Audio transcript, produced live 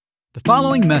The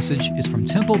following message is from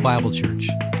Temple Bible Church.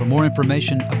 For more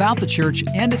information about the church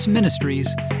and its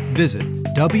ministries, visit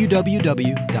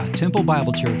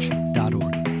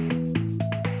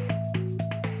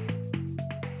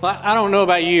www.templebiblechurch.org. Well, I don't know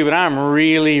about you, but I'm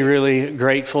really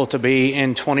grateful to be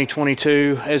in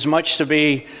 2022, as much to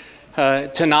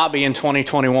not be in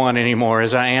 2021 anymore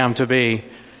as I am to be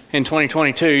in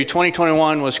 2022.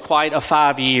 2021 was quite a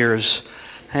 5 years.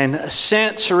 And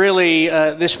since really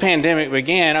this pandemic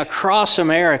began across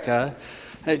America,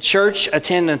 church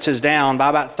attendance is down by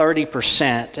about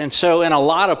 30%. And so in a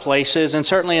lot of places, and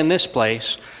certainly in this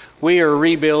place, we are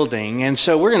rebuilding. And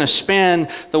so we're going to spend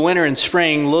the winter and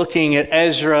spring looking at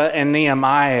Ezra and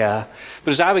Nehemiah.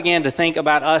 But as I began to think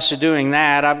about us doing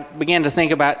that, I began to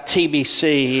think about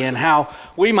TBC and how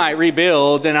we might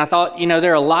rebuild. And I thought,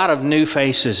 there are a lot of new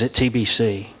faces at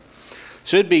TBC.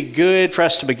 So it'd be good for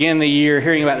us to begin the year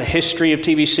hearing about the history of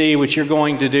TBC, which you're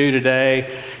going to do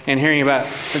today, and hearing about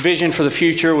the vision for the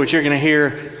future, which you're going to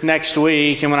hear next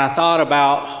week. And when I thought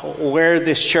about where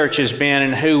this church has been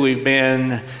and who we've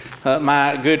been,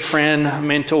 my good friend,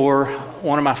 mentor,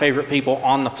 one of my favorite people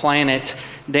on the planet,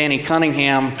 Danny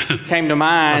Cunningham, came to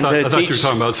mind. I thought you were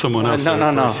talking about someone else.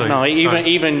 No.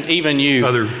 Even you.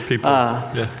 Other people.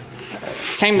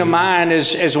 Came to mind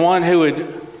as one who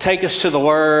would take us to the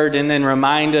Word and then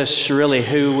remind us really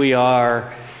who we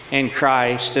are in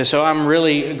Christ. And so I'm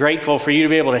really grateful for you to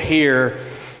be able to hear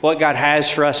what God has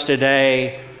for us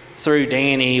today through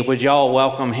Danny. Would y'all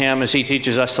welcome him as he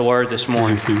teaches us the Word this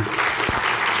morning? Thank you.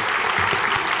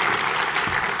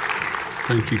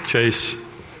 Thank you, Chase.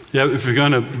 Yeah, if you're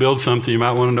going to build something, you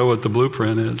might want to know what the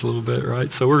blueprint is a little bit,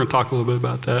 right? So we're going to talk a little bit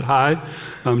about that. Hi,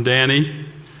 I'm Danny.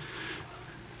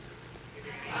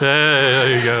 Hey,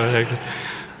 there you go.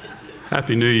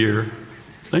 Happy New Year.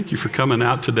 Thank you for coming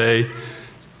out today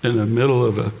in the middle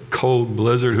of a cold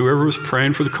blizzard. Whoever was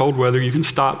praying for the cold weather, you can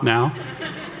stop now.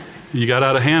 You got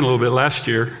out of hand a little bit last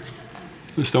year.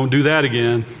 Just don't do that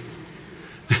again.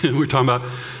 We're talking about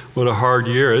what a hard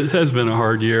year. It has been a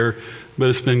hard year, but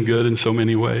it's been good in so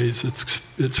many ways.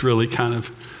 It's really kind of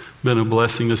been a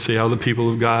blessing to see how the people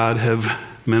of God have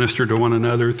ministered to one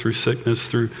another through sickness,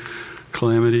 through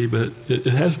calamity. But it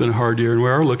has been a hard year, and we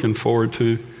are looking forward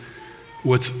to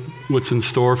what's in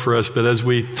store for us. But as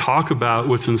we talk about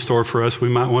what's in store for us, we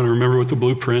might want to remember what the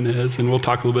blueprint is, and we'll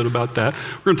talk a little bit about that.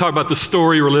 We're going to talk about the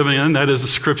story we're living in. That is the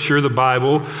Scripture, the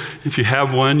Bible. If you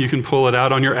have one, you can pull it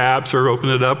out on your apps or open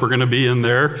it up. We're going to be in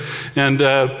there. And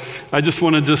I just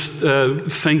want to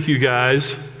thank you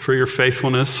guys for your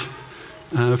faithfulness,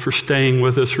 for staying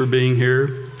with us, for being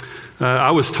here.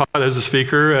 I was taught as a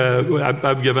speaker,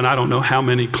 I've given I don't know how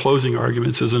many closing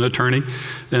arguments as an attorney,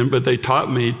 but they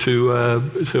taught me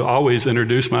to always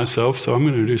introduce myself, so I'm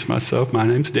going to introduce myself. My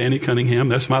name's Danny Cunningham.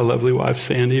 That's my lovely wife,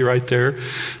 Sandy, right there,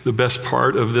 the best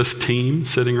part of this team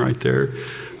sitting right there.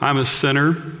 I'm a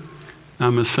sinner.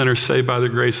 I'm a sinner saved by the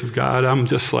grace of God. I'm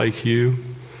just like you.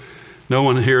 No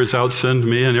one here has outsinned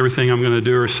me, and everything I'm going to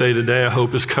do or say today, I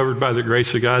hope, is covered by the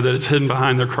grace of God, that it's hidden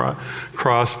behind the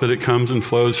cross, but it comes and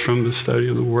flows from the study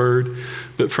of the Word,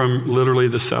 but from literally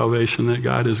the salvation that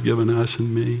God has given us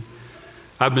and me.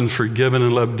 I've been forgiven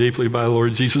and loved deeply by the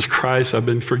Lord Jesus Christ. I've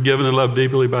been forgiven and loved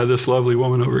deeply by this lovely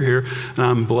woman over here, and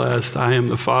I'm blessed. I am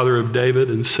the father of David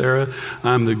and Sarah.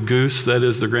 I'm the goose that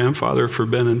is the grandfather for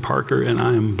Ben and Parker, and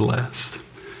I am blessed.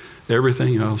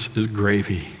 Everything else is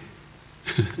gravy.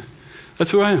 That's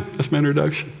who I am. That's my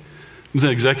introduction. I'm the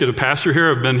executive pastor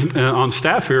here. I've been on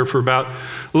staff here for about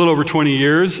a little over 20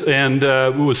 years and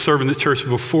was serving the church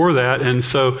before that. And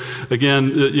so,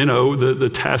 again,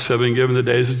 the tasks I've been given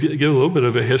today is to give a little bit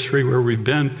of a history where we've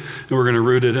been, and we're going to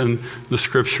root it in the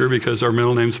Scripture because our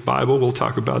middle name's Bible. We'll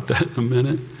talk about that in a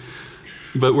minute.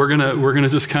 But we're gonna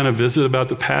just kind of visit about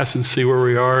the past and see where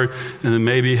we are, and then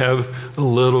maybe have a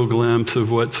little glimpse of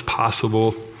what's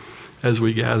possible as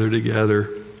we gather together.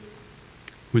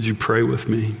 Would you pray with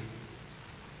me?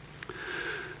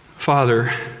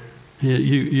 Father,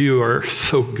 you are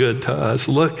so good to us.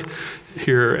 Look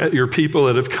here at your people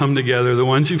that have come together, the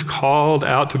ones you've called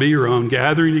out to be your own,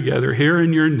 gathering together here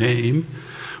in your name,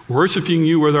 worshiping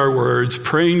you with our words,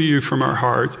 praying to you from our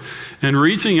hearts, and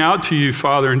reaching out to you,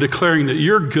 Father, and declaring that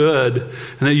you're good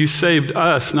and that you saved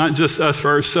us, not just us for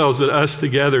ourselves, but us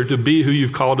together to be who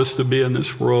you've called us to be in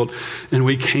this world. And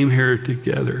we came here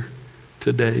together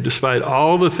today, despite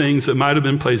all the things that might have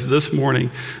been placed this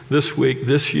morning, this week,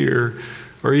 this year,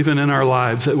 or even in our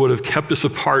lives that would have kept us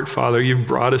apart, Father. You've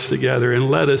brought us together,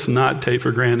 and let us not take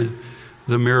for granted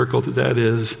the miracle that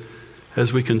is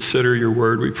as we consider your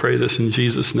word. We pray this in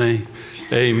Jesus' name.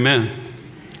 Amen.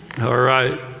 All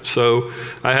right. So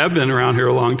I have been around here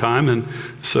a long time, and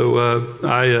so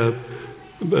I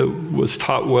was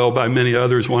taught well by many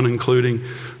others, one including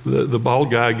the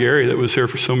bald guy, Gary, that was here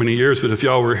for so many years. But if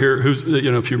y'all were here,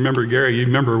 if you remember Gary, you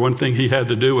remember one thing he had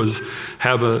to do was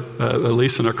have at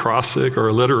least an acrostic or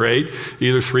alliterate,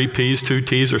 either 3 P's, 2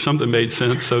 T's, or something made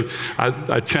sense. So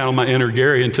I channeled my inner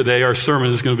Gary, and today our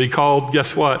sermon is going to be called,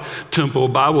 guess what? Temple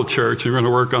Bible Church. We're going to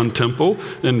work on temple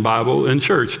and Bible and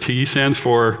church. T stands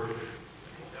for,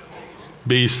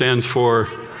 B stands for,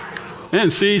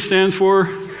 and C stands for,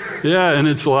 yeah, and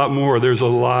it's a lot more. There's a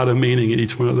lot of meaning in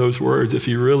each one of those words if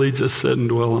you really just sit and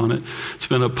dwell on it. It's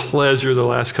been a pleasure the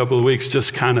last couple of weeks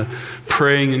just kind of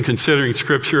praying and considering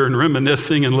Scripture and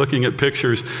reminiscing and looking at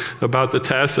pictures about the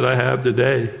task that I have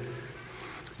today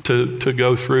to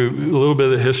go through a little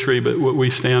bit of the history, but what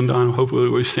we stand on, hopefully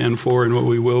what we stand for, and what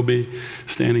we will be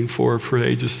standing for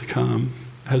ages to come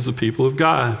as the people of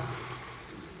God.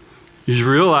 You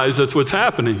realize that's what's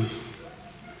happening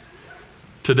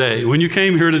today. When you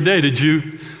came here today, did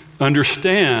you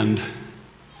understand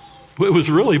what was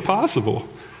really possible?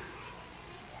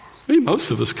 I mean,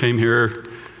 most of us came here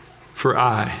for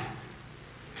I.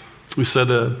 We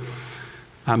said,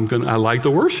 I like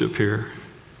the worship here.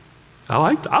 I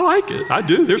like it. I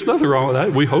do. There's nothing wrong with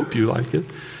that. We hope you like it.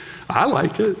 I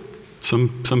like it.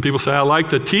 Some people say, I like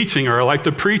the teaching, or I like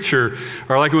the preacher,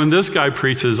 or I like when this guy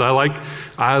preaches. It's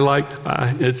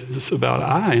about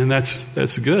I, and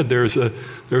that's good. There's a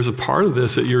part of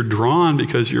this that you're drawn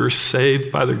because you're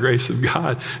saved by the grace of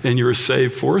God, and you're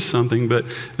saved for something, but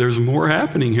there's more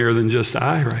happening here than just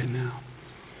I right now.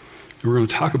 And we're going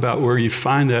to talk about where you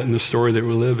find that in the story that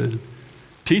we live in.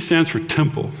 T stands for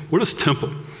temple. What is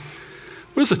temple?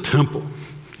 What is a temple?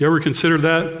 You ever considered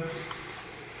that?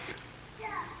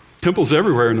 Temples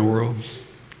everywhere in the world.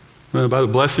 By the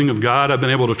blessing of God, I've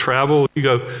been able to travel. You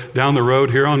go down the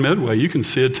road here on Midway, you can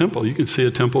see a temple. You can see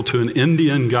a temple to an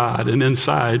Indian god. And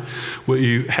inside, what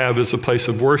you have is a place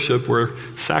of worship where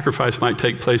sacrifice might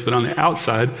take place, but on the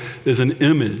outside is an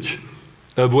image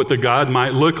of what the god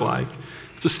might look like.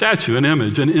 It's a statue, an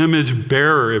image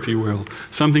bearer, if you will.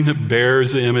 Something that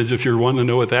bears the image. If you're wanting to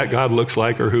know what that God looks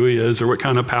like or who he is or what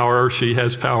kind of power or she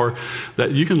has power,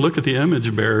 that you can look at the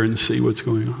image bearer and see what's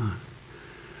going on.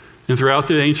 And throughout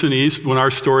the ancient East, when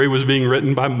our story was being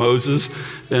written by Moses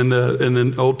in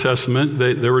the Old Testament,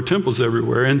 there were temples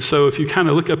everywhere. And so if you kind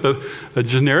of look up a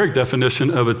generic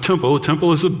definition of a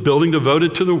temple is a building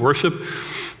devoted to the worship,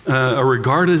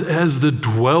 regarded as the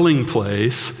dwelling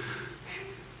place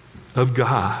of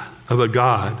God, of a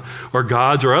god, or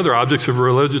gods or other objects of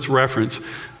religious reference.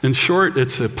 In short,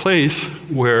 it's a place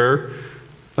where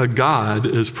a god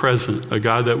is present, a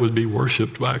god that would be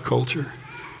worshiped by a culture,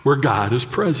 where God is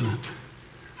present.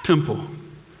 Temple.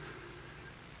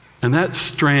 And that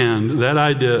strand, that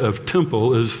idea of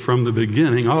temple is from the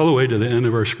beginning all the way to the end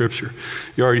of our scripture.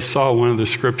 You already saw one of the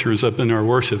scriptures up in our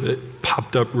worship. It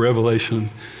popped up,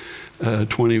 Revelation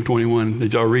 20:21.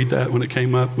 Did y'all read that when it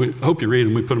came up? I hope you read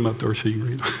them. We put them up there so you can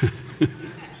read them.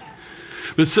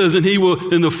 But it says, and he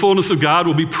will, in the fullness of God,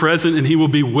 will be present, and he will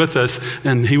be with us,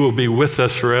 and he will be with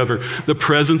us forever. The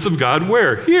presence of God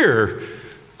where? Here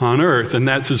on earth. And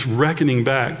that's just reckoning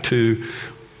back to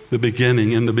the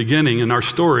beginning. In the beginning, in our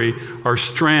story, our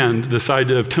strand, this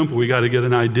idea of temple, we got to get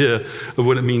an idea of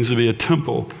what it means to be a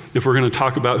temple. If we're going to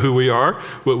talk about who we are,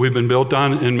 what we've been built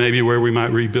on, and maybe where we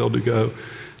might rebuild to go.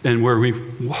 And where we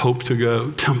hope to go.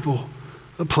 Temple,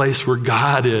 a place where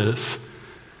God is.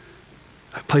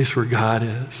 A place where God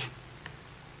is.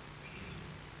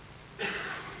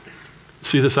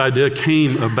 See, this idea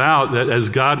came about that as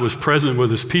God was present with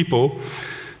his people,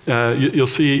 you'll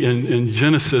see in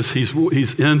Genesis,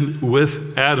 he's in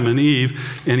with Adam and Eve,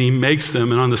 and he makes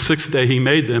them, and on the 6th day he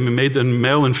made them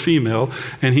male and female,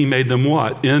 and he made them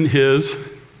what? In his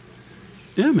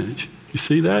image. You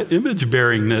see that? Image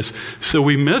bearingness. So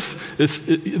we miss,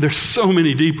 there's so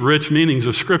many deep, rich meanings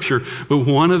of Scripture, but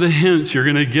one of the hints you're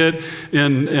going to get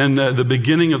in the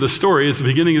beginning of the story is the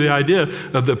beginning of the idea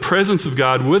of the presence of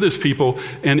God with his people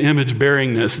and image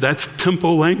bearingness. That's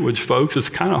temple language, folks. It's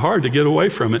kind of hard to get away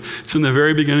from it. It's in the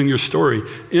very beginning of your story.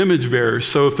 Image bearers.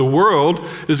 So if the world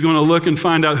is going to look and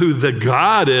find out who the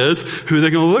God is, who they're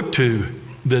going to look to,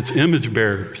 that's image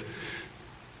bearers.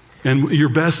 And your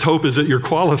best hope is that you're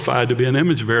qualified to be an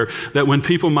image bearer, that when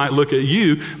people might look at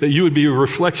you, that you would be a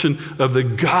reflection of the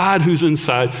God who's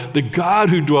inside, the God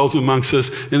who dwells amongst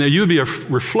us, and that you would be a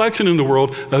reflection in the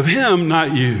world of him,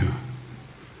 not you.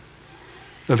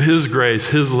 Of his grace,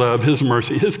 his love, his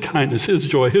mercy, his kindness, his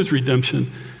joy, his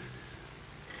redemption.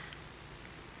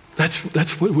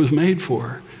 That's what it was made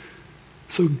for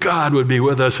So God would be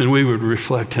with us and we would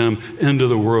reflect him into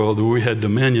the world where we had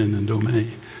dominion and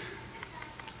domain.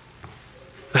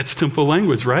 That's temple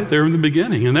language right there in the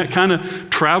beginning. And that kind of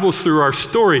travels through our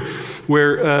story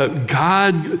where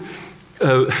God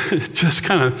just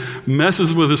kind of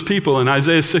messes with his people. In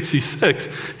Isaiah 66,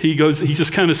 he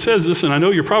just kind of says this, and I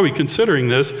know you're probably considering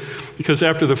this because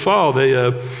after the fall,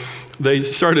 they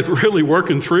started really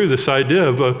working through this idea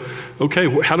of,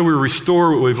 okay, how do we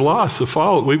restore what we've lost? The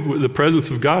fall, the presence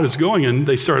of God is going, and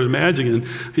they started imagining. And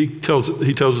he tells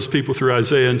his people through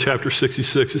Isaiah in chapter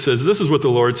 66, he says, this is what the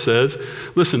Lord says.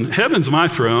 Listen, heaven's my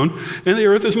throne, and the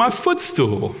earth is my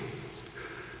footstool.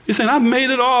 He's saying, I've made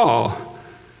it all.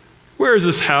 Where is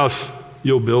this house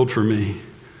you'll build for me?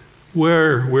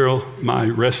 Where will my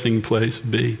resting place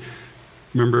be?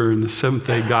 Remember, in the seventh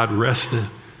day, God rested.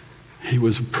 He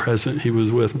was present. He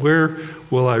was with. Where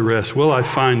will I rest? Will I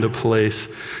find a place?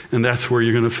 And that's where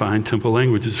you're going to find temple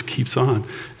language. It keeps on.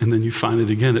 And then you find it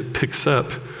again. It picks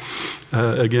up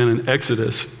again in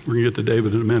Exodus. We're going to get to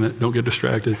David in a minute. Don't get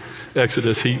distracted.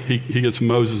 Exodus, he gets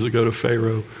Moses to go to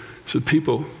Pharaoh. He said,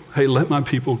 people, hey, let my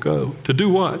people go. To do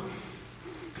what?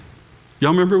 Y'all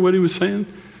remember what he was saying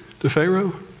to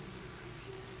Pharaoh?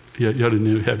 Yeah, y'all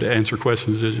didn't have to answer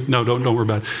questions, did you? No, don't worry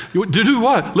about it. To do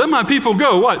what? Let my people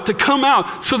go. What? To come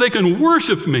out so they can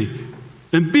worship me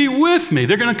and be with me.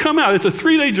 They're going to come out. It's a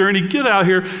 3-day journey. Get out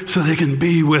here so they can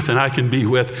be with and I can be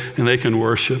with and they can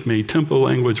worship me. Temple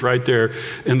language right there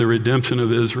in the redemption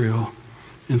of Israel.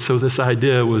 And so this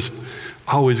idea was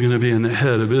always going to be in the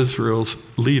head of Israel's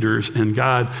leaders, and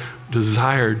God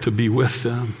desired to be with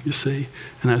them, you see.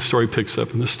 And that story picks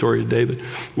up in the story of David.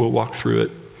 We'll walk through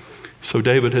it. So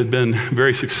David had been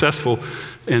very successful,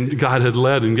 and God had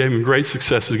led and gave him great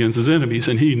success against his enemies,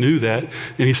 and he knew that,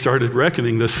 and he started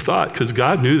reckoning this thought, because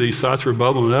God knew these thoughts were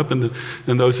bubbling up, and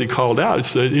those he called out. He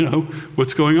said,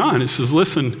 what's going on? He says,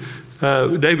 listen,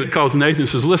 David calls Nathan and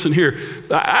says, listen here,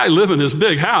 I live in this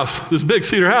big house, this big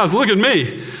cedar house. Look at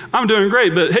me. I'm doing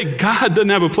great, but hey, God doesn't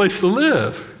have a place to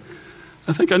live.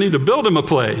 I think I need to build him a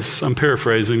place. I'm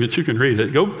paraphrasing, but you can read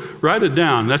it. Go write it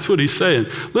down. That's what he's saying.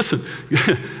 Listen,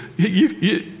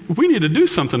 we need to do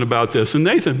something about this. And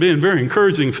Nathan, being very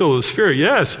encouraging, filled with the Spirit,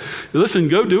 yes, listen,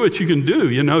 go do what you can do.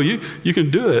 You can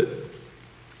do it.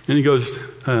 And he goes,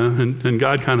 and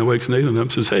God kind of wakes Nathan up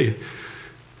and says, hey,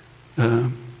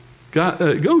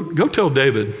 God, go tell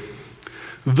David,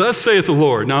 thus saith the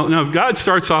Lord. Now, if God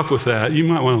starts off with that, you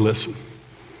might want to listen,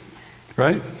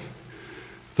 right?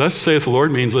 Thus saith the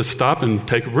Lord means let's stop and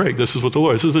take a break. This is what the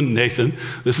Lord, this isn't Nathan,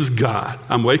 this is God.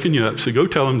 I'm waking you up. So go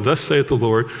tell him, thus saith the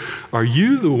Lord, are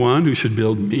you the one who should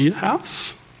build me a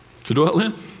house to dwell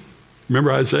in?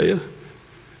 Remember Isaiah?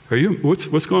 Are you,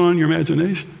 what's going on in your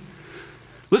imagination?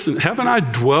 Listen, haven't I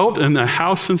dwelt in the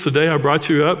house since the day I brought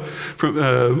you up from,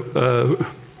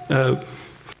 the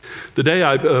day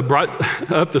I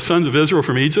brought up the sons of Israel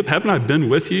from Egypt? Haven't I been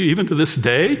with you even to this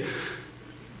day?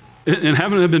 And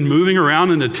haven't I been moving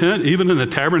around in the tent, even in the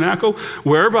tabernacle?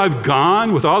 Wherever I've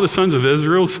gone with all the sons of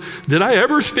Israel, did I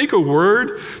ever speak a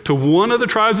word to one of the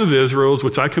tribes of Israel,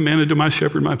 which I commanded to my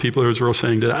shepherd, my people Israel,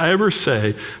 saying, did I ever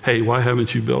say, hey, why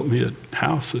haven't you built me a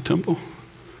house, a temple?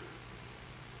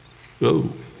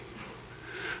 Oh.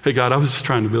 Hey, God, I was just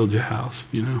trying to build you a house,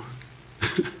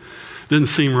 Didn't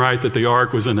seem right that the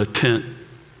ark was in a tent.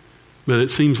 But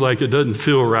it seems like it doesn't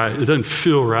feel right. It doesn't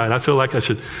feel right. I feel like I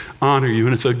should honor you,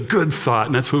 and it's a good thought,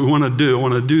 and that's what we want to do. I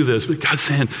want to do this. But God's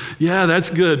saying, yeah,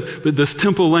 that's good, but this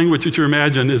temple language that you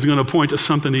imagine is going to point to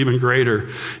something even greater.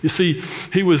 You see,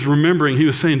 he was remembering, he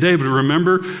was saying, David,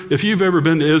 remember, if you've ever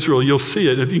been to Israel, you'll see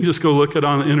it. If you can just go look it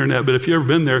on the internet, but if you've ever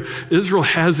been there, Israel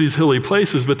has these hilly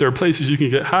places, but there are places you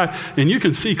can get high, and you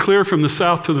can see clear from the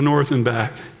south to the north and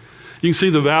back. You can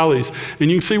see the valleys, and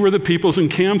you can see where the peoples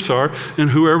and camps are, and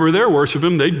whoever they're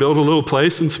worshiping, they'd build a little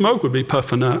place and smoke would be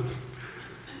puffing up.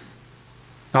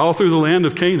 All through the land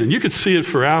of Canaan. You could see it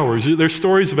for hours. There's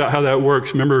stories about how that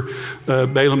works. Remember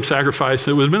Balaam sacrificed.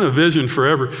 It was been a vision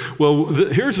forever. Well,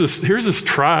 here's this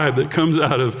tribe that comes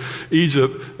out of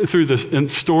Egypt through this,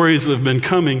 and stories have been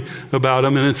coming about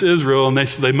them, and it's Israel, and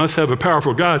they must have a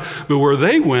powerful God. But where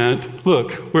they went, they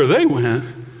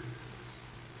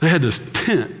had this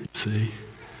tent. See,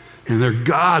 and their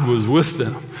God was with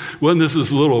them. Wasn't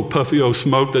this little puffy old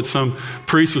smoke that some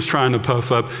priest was trying to puff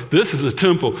up? This is a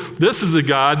temple. This is the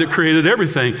God that created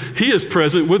everything. He is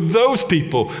present with those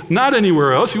people, not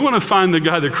anywhere else. You want to find the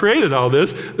God that created all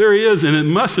this? There he is, and it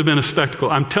must have been a spectacle.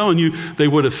 I'm telling you, they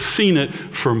would have seen it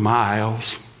for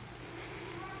miles.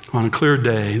 On a clear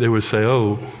day, they would say,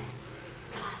 oh,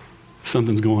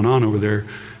 something's going on over there.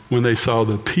 When they saw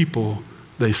the people,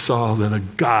 they saw that a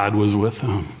God was with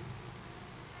them.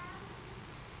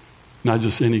 Not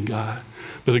just any God,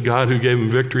 but a God who gave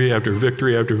him victory after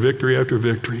victory after victory after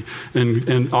victory.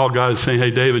 And all God is saying,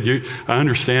 hey, David, I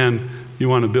understand you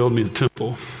want to build me a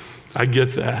temple. I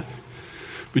get that.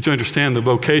 But you understand the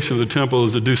vocation of the temple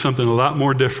is to do something a lot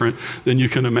more different than you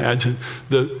can imagine.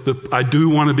 I do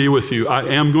want to be with you. I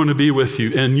am going to be with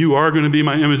you. And you are going to be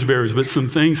my image bearers. But some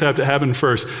things have to happen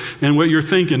first. And what you're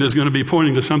thinking is going to be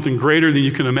pointing to something greater than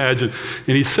you can imagine.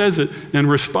 And he says it in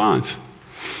response.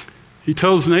 He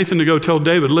tells Nathan to go tell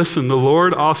David, listen, the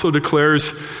Lord also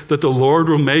declares that the Lord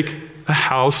will make a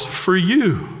house for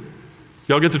you.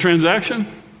 Y'all get the transaction?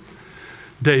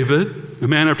 David, a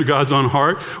man after God's own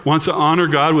heart, wants to honor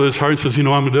God with his heart and says, I'm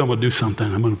going to do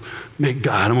something. I'm going to make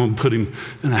God. I'm going to put him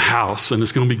in a house, and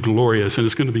it's going to be glorious, and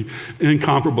it's going to be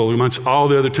incomparable amongst all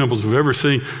the other temples we've ever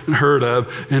seen and heard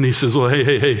of. And he says, well,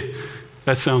 hey,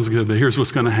 that sounds good, but here's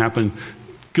what's going to happen.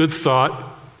 Good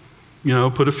thought.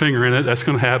 Put a finger in it. That's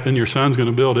going to happen. Your son's going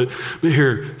to build it. But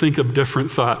here, think of different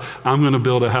thought. I'm going to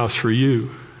build a house for you.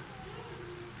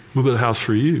 I'm going to build a house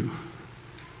for you.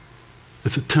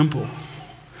 It's a temple.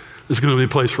 It's going to be a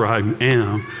place where I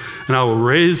am. And I will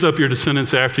raise up your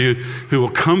descendants after you who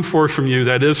will come forth from you,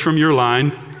 that is from your line,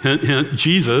 hint, hint,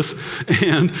 Jesus,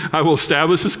 and I will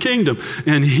establish his kingdom.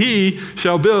 And he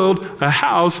shall build a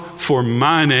house for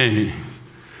my name.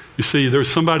 You see, there's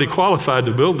somebody qualified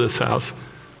to build this house.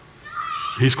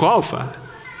 He's qualified.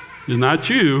 He's not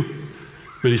you,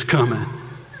 but he's coming.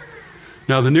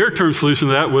 Now, the near-term solution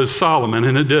to that was Solomon,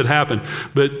 and it did happen.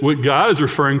 But what God is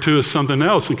referring to is something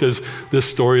else, because this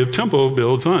story of temple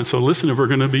builds on. So listen, if we're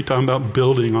going to be talking about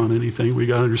building on anything, we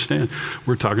got to understand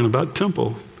we're talking about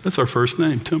temple. That's our first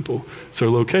name, temple. It's our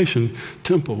location,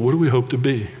 temple. What do we hope to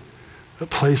be? A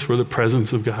place where the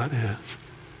presence of God is,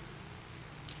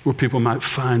 where people might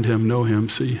find him, know him,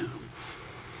 see him.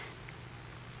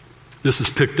 This is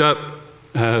picked up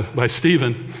by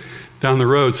Stephen down the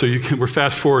road. So we're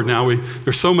fast forward now.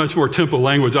 There's so much more temple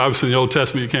language. Obviously in the Old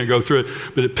Testament, you can't go through it,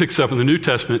 but it picks up in the New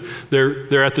Testament.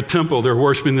 They're at the temple. They're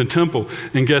worshiping the temple.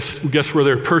 And guess where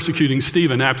they're persecuting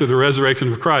Stephen after the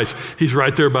resurrection of Christ? He's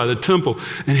right there by the temple.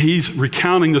 And he's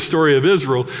recounting the story of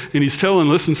Israel. And he's telling,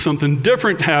 listen, something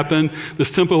different happened.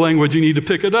 This temple language, you need to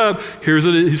pick it up.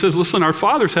 He says, listen, our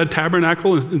fathers had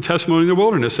tabernacle and testimony in the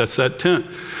wilderness. That's that tent.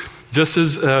 Just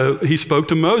as he spoke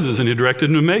to Moses and he directed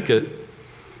him to make it.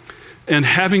 And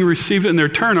having received it in their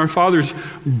turn, our fathers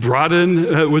brought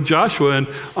in with Joshua and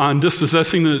on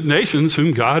dispossessing the nations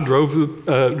whom God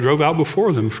drove out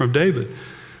before them from David.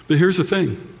 But here's the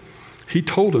thing. He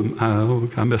told them,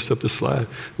 I messed up the slide.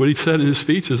 What he said in his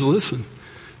speech is, listen,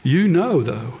 you know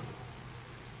that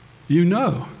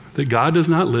God does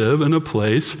not live in a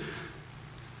place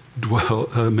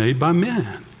made by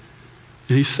men.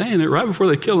 And he's saying it right before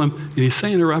they kill him, and he's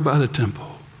saying it right by the temple.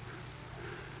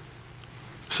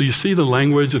 So you see the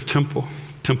language of temple,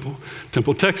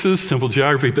 Texas, temple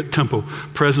geography, but temple,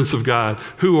 presence of God.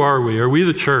 Who are we? Are we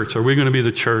the church? Are we going to be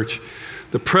the church?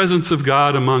 The presence of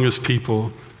God among his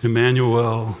people,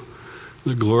 Emmanuel,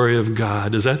 the glory of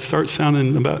God. Does that start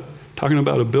talking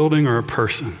about a building or a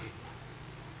person?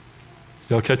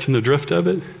 Y'all catching the drift of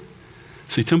it?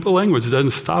 See, temple language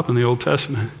doesn't stop in the Old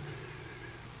Testament.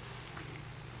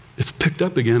 It's picked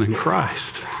up again in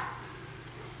Christ.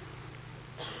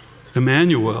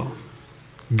 Emmanuel,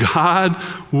 God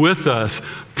with us,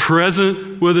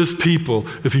 present with his people.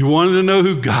 If you wanted to know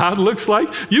who God looks like,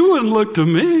 you wouldn't look to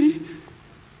me.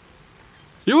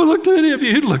 You wouldn't look to any of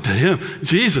you. You'd look to him.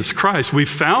 Jesus Christ, we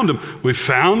found him. We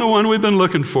found the one we've been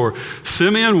looking for.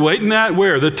 Simeon waiting at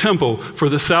where? The temple for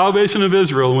the salvation of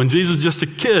Israel. When Jesus is just a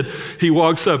kid, he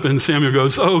walks up and Samuel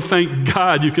goes, oh, thank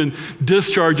God you can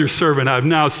discharge your servant. I've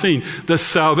now seen the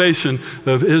salvation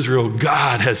of Israel.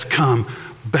 God has come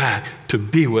back to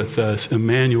be with us.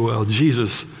 Emmanuel,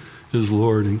 Jesus is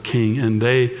Lord and King. And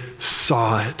they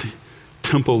saw it.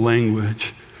 Temple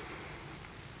language.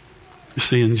 You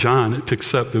see, in John, it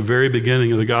picks up the very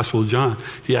beginning of the Gospel of John.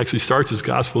 He actually starts his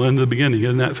gospel in the beginning.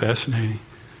 Isn't that fascinating?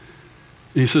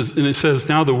 And it says,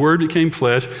 now the Word became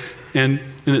flesh, and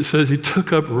it says he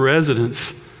took up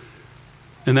residence.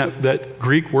 And that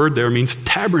Greek word there means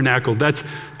tabernacle. That's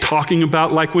talking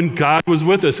about like when God was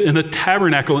with us in a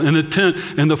tabernacle, in a tent,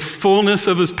 and the fullness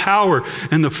of his power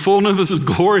and the fullness of his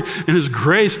glory and his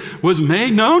grace was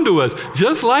made known to us.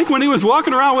 Just like when he was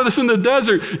walking around with us in the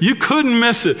desert, you couldn't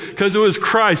miss it because it was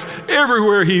Christ.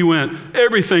 Everywhere he went,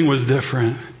 everything was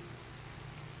different.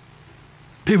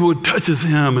 People would touch his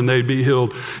hem and they'd be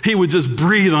healed. He would just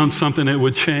breathe on something, it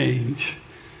would change.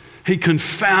 He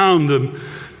confounded the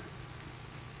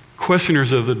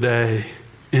questioners of the day,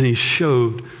 and he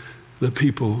showed the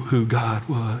people who God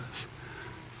was.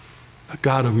 a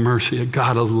God of mercy, a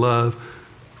God of love,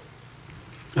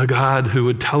 a God who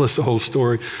would tell us the whole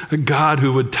story, a God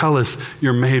who would tell us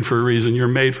you're made for a reason, you're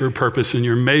made for a purpose, and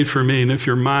you're made for me, and if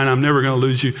you're mine, I'm never going to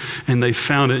lose you. And they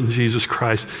found it in Jesus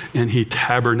Christ, and he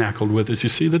tabernacled with us. You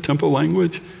see the temple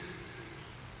language?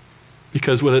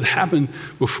 Because what had happened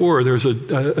before, there's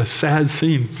a sad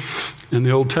scene in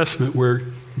the Old Testament where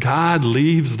God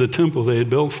leaves the temple they had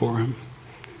built for him.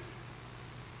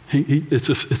 It's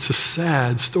a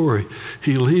sad story.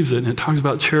 He leaves it, and it talks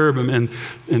about cherubim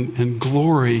and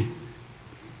glory.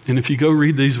 And if you go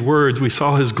read these words, we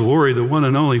saw his glory, the one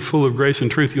and only, full of grace and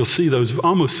truth. You'll see those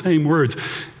almost same words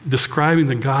describing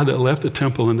the God that left the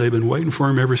temple, and they've been waiting for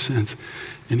him ever since.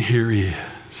 And here he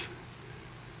is.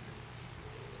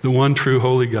 The one true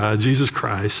holy God, Jesus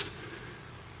Christ.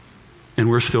 And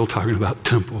we're still talking about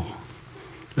temple,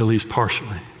 at least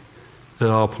partially. It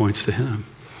all points to him.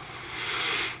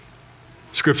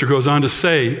 Scripture goes on to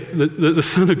say that the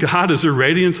Son of God is the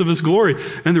radiance of his glory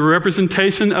and the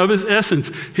representation of his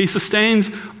essence. He sustains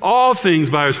all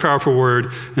things by his powerful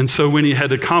word. And so when he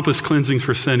had accomplished cleansings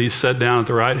for sin, he sat down at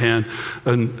the right hand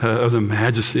of the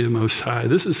majesty of the Most High.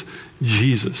 This is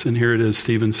Jesus. And here it is,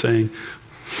 Stephen saying,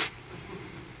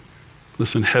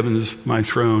 listen, heaven is my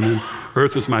throne and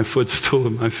earth is my footstool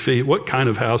and my feet. What kind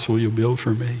of house will you build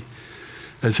for me?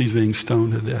 As he's being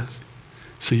stoned to death.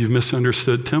 So you've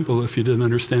misunderstood temple if you didn't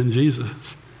understand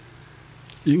Jesus.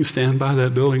 You can stand by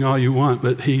that building all you want,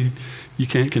 but you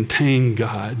can't contain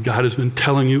God. God has been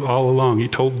telling you all along. He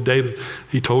told David,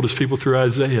 he told his people through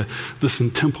Isaiah, listen,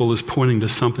 temple is pointing to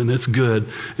something that's good,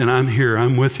 and I'm here,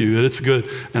 I'm with you, and it's good,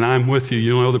 and I'm with you.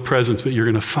 You don't know the presence, but you're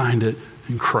going to find it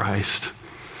in Christ.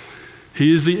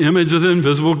 He is the image of the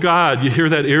invisible God. You hear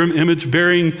that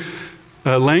image-bearing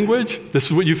language? This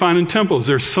is what you find in temples.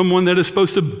 There's someone that is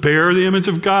supposed to bear the image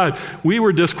of God. We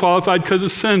were disqualified because of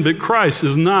sin, but Christ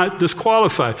is not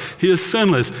disqualified. He is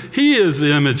sinless. He is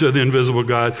the image of the invisible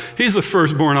God. He's the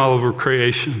firstborn all over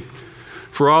creation.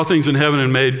 For all things in heaven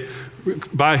and made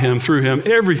by him, through him.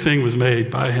 Everything was made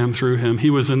by him, through him.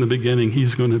 He was in the beginning.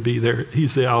 He's going to be there.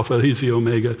 He's the Alpha. He's the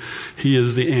Omega. He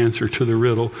is the answer to the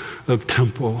riddle of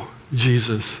temple.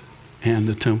 Jesus and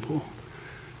the temple.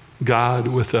 God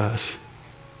with us.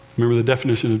 Remember the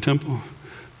definition of temple?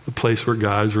 The place where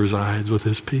God resides with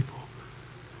his people.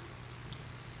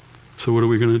 So what are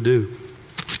we going to do?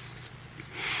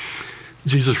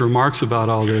 Jesus remarks about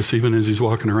all this even as he's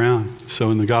walking around. So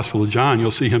in the Gospel of John,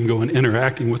 you'll see him going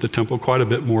interacting with the temple quite a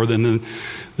bit more than in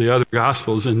the other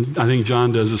Gospels. And I think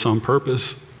John does this on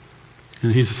purpose.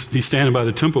 And he's standing by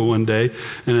the temple one day,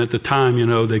 and at the time,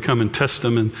 they come and test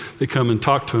him, and they come and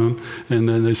talk to him, and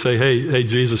then they say, hey,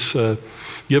 Jesus,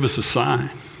 give us a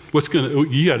sign.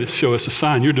 You got to show us a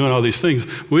sign. You're doing all these things.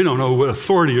 We don't know what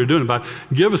authority you're doing about.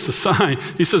 Give us a sign.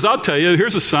 He says, I'll tell you,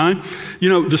 here's a sign.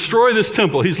 Destroy this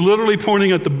temple. He's literally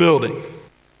pointing at the building.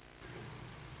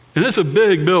 And it's a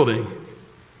big building.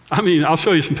 I mean, I'll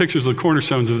show you some pictures of the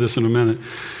cornerstones of this in a minute.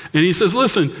 And he says,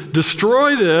 listen,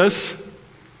 destroy this,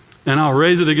 and I'll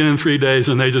raise it again in 3 days.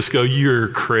 And they just go, you're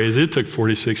crazy. It took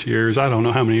 46 years. I don't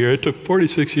know how many years. It took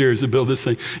 46 years to build this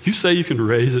thing. You say you can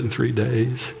raise it in 3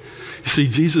 days. You see,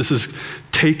 Jesus is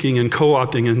taking and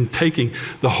co-opting and taking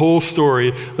the whole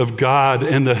story of God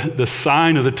and the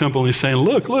sign of the temple, and he's saying,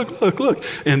 look.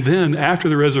 And then after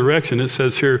the resurrection, it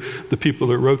says here, the people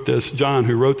that wrote this, John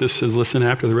who wrote this says, listen,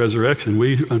 after the resurrection,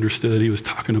 we understood he was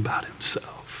talking about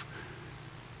himself.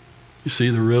 You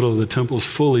see, the riddle of the temple is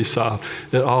fully solved.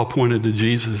 It all pointed to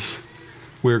Jesus,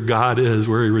 where God is,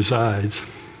 where he resides.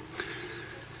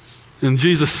 And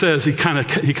Jesus says, he kind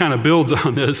of builds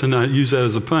on this, and I use that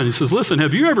as a pun. He says, listen,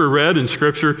 have you ever read in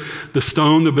Scripture, the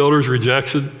stone the builders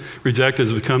rejected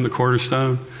has become the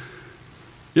cornerstone?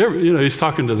 He's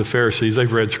talking to the Pharisees.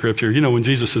 They've read Scripture. When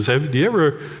Jesus says, do you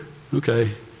ever, okay,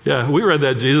 yeah, we read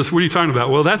that, Jesus. What are you talking about?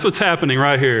 Well, that's what's happening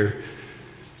right here.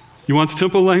 You want the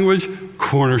temple language?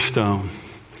 Cornerstone.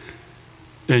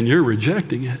 And you're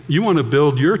rejecting it. You want to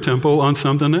build your temple on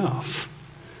something else.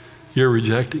 You're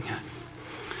rejecting it.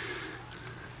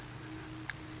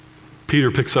 Peter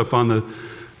picks up on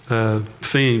the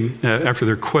theme after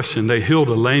their question. They healed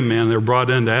a lame man. They're brought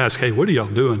in to ask, hey, what are y'all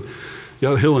doing?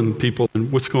 Y'all healing people, and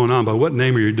what's going on? By what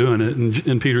name are you doing it?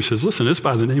 And Peter says, listen, it's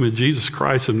by the name of Jesus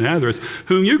Christ of Nazareth,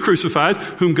 whom you crucified,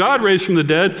 whom God raised from the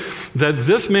dead, that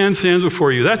this man stands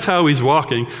before you. That's how he's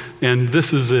walking, and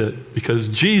this is it. Because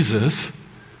Jesus,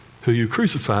 who you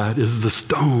crucified, is the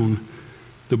stone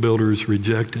the builders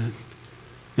rejected.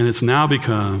 And it's now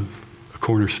become a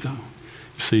cornerstone.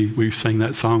 You see, we sang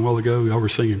that song a while ago. Y'all were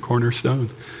singing Cornerstone.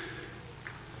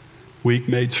 Weak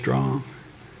made strong.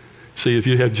 See, if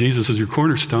you have Jesus as your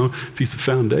cornerstone, if he's the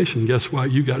foundation, guess what?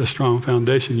 You got a strong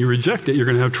foundation. You reject it, you're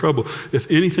going to have trouble. If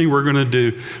anything we're going to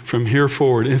do from here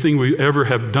forward, anything we ever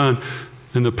have done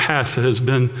in the past that has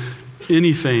been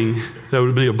anything that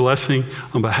would be a blessing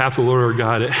on behalf of the Lord our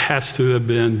God, it has to have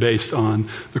been based on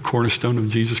the cornerstone of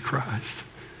Jesus Christ,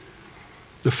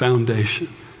 the foundation.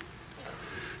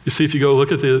 You see, if you go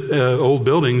look at the old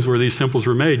buildings where these temples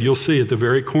were made, you'll see at the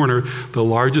very corner, the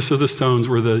largest of the stones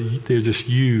they're just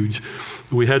huge.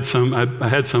 We had some, I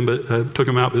had some, but I took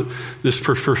them out. But just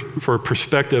for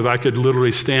perspective, I could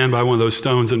literally stand by one of those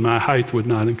stones and my height would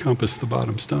not encompass the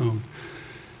bottom stone.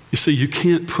 You see, you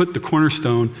can't put the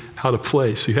cornerstone out of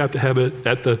place. You have to have it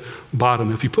at the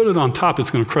bottom. If you put it on top,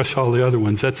 it's going to crush all the other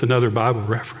ones. That's another Bible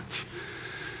reference.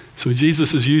 So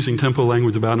Jesus is using temple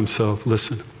language about himself.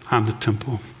 Listen, I'm the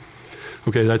temple.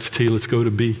 Okay, that's T. Let's go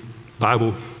to B.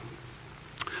 Bible.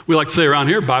 We like to say around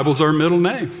here, Bible's our middle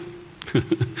name.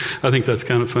 I think that's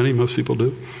kind of funny. Most people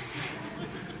do.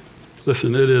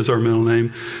 Listen, it is our middle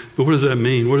name. But what does that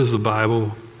mean? What is the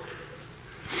Bible?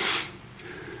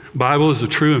 Bible is the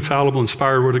true, infallible,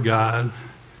 inspired word of God.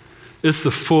 It's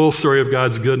the full story of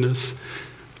God's goodness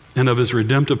and of his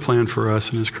redemptive plan for us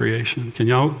and his creation. Can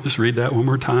y'all just read that one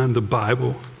more time? The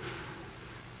Bible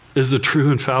is the true,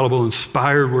 infallible,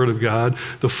 inspired word of God,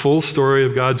 the full story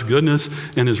of God's goodness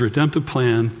and his redemptive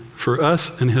plan for us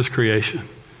and his creation.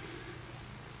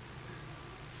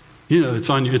 You know,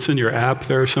 it's in your app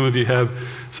there. Some of you have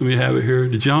it here.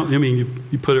 Did y'all,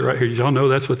 you put it right here. Did y'all know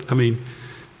that's what,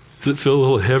 does it feel a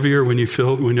little heavier when you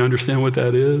understand what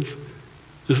that is?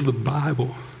 This is the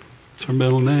Bible. It's our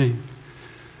middle name.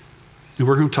 And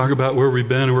we're going to talk about where we've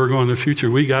been and where we're going in the future.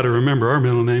 We got to remember our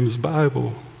middle name is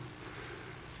Bible.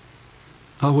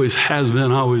 Always has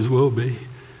been, always will be.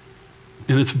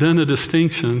 And it's been a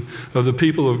distinction of the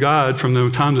people of God from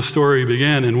the time the story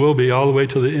began and will be all the way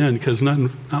to the end, because not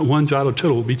one jot or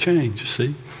tittle will be changed, you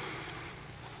see.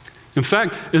 In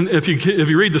fact, if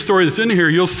you read the story that's in here,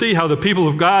 you'll see how the people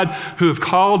of God who've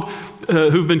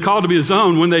been called to be his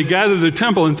own, when they gathered the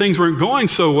temple and things weren't going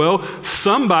so well,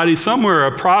 somebody somewhere,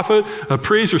 a prophet, a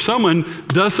priest, or someone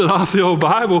dusted off the old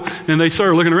Bible, and they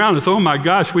started looking around and said, oh my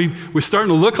gosh, we're starting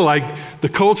to look like the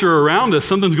culture around us.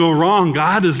 Something's going wrong.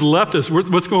 God has left us.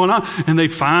 What's going on? And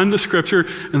they'd find the scripture,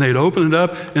 and they'd open it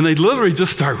up, and they'd literally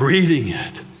just start reading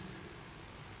it.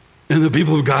 And the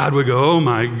people of God would go, oh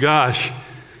my gosh,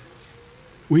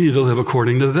 we need to live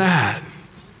according to that.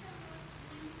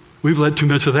 We've let too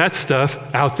much of that stuff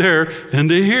out there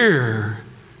into here.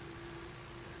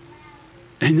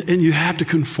 And you have to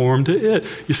conform to it.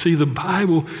 You see, the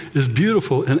Bible is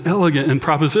beautiful and elegant and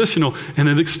propositional, and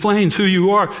it explains who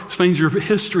you are, explains your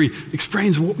history,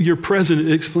 explains your present,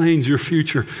 it explains your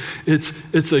future. It's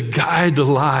a guide to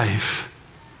life.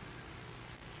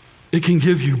 It can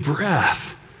give you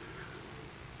breath.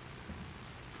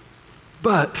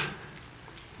 But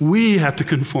we have to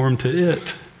conform to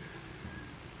it.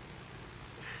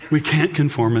 We can't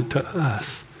conform it to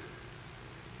us.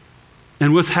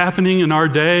 And what's happening in our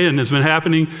day, and has been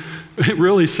happening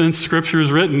really since Scripture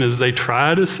is written, is they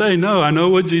try to say, no, I know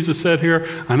what Jesus said here,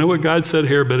 I know what God said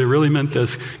here, but it really meant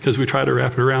this, because we try to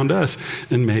wrap it around us.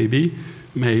 And maybe,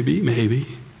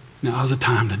 now's the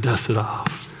time to dust it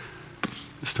off.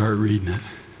 Start reading it.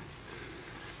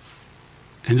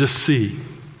 And just see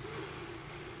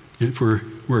if we're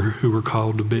who we're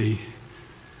called to be.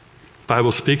 The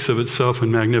Bible speaks of itself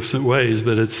in magnificent ways,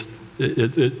 but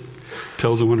it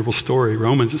tells a wonderful story.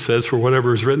 Romans, it says, for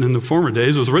whatever is written in the former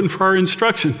days was written for our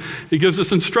instruction. It gives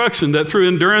us instruction that through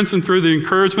endurance and through the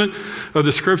encouragement of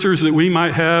the scriptures that we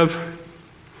might have,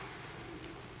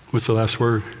 what's the last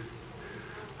word?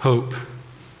 Hope.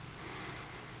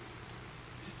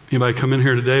 Anybody come in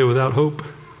here today without hope?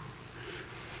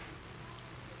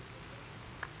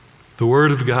 The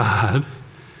Word of God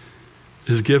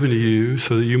is given to you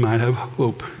so that you might have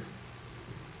hope.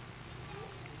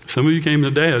 Some of you came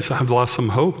today and said, I've lost some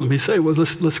hope. Let me say, well,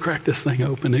 let's crack this thing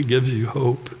open. It gives you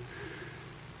hope.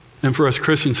 And for us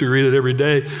Christians who read it every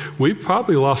day, we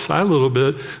probably lost sight a little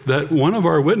bit that one of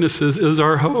our witnesses is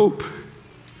our hope.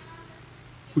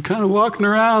 We're kind of walking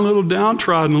around a little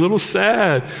downtrodden, a little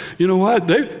sad. You know what?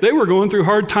 They were going through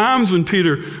hard times when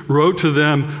Peter wrote to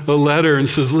them a letter and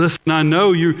says, listen, I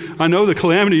know the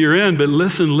calamity you're in, but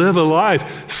listen, live a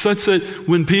life such that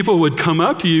when people would come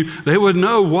up to you, they would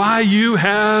know why you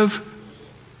have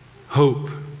hope.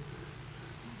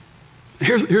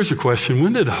 Here's a question.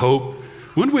 When did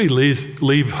we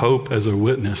leave hope as a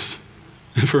witness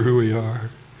for who we are?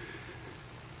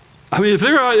 I mean, if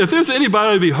there's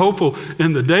anybody to be hopeful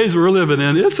in the days we're living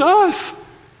in, it's us.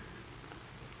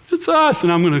 It's us.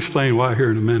 And I'm going to explain why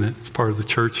here in a minute. It's part of the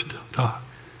church talk.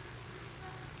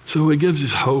 So it gives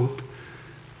us hope.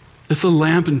 It's a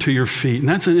lamp unto your feet. And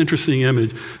that's an interesting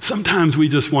image. Sometimes we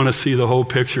just want to see the whole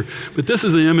picture. But this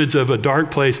is the image of a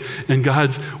dark place, and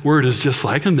God's word is just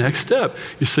like a next step.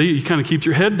 You see, you kind of keep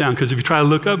your head down, because if you try to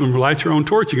look up and light your own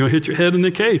torch, you're going to hit your head in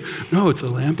the cave. No, it's a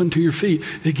lamp unto your feet.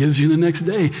 It gives you the next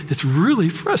day. It's really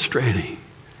frustrating.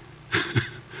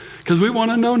 Because we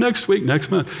want to know next week,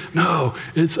 next month. No,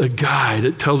 it's a guide.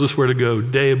 It tells us where to go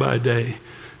day by day,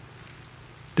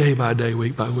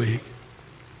 week by week.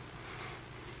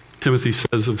 Timothy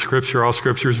says of Scripture, all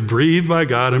Scripture is breathed by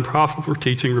God and profitable for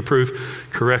teaching, reproof,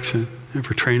 correction, and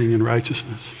for training in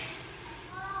righteousness.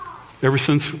 Ever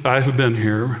since I have been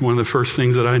here, one of the first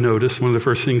things that I noticed, one of the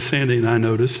first things Sandy and I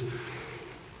noticed,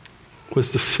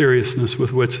 was the seriousness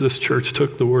with which this church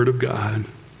took the Word of God,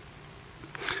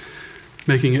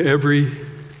 making every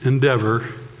endeavor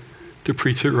to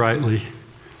preach it rightly.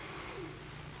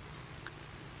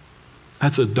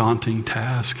 That's a daunting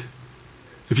task.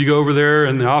 If you go over there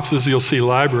in the offices, you'll see a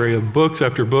library of books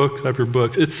after books after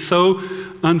books. It's so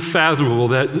unfathomable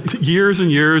that years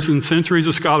and years and centuries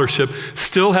of scholarship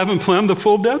still haven't plumbed the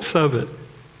full depths of it.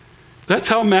 That's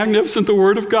how magnificent the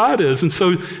Word of God is. And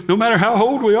so no matter how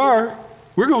old we are,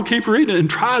 we're going to keep reading it and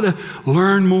try to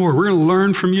learn more. We're going to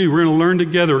learn from you. We're going to learn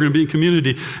together. We're going to be in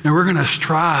community. And we're going to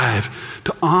strive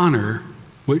to honor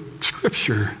what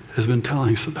Scripture has been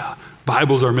telling us about.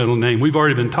 Bible's our middle name. We've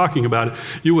already been talking about it.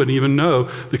 You wouldn't even know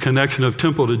the connection of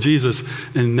temple to Jesus,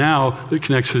 and now the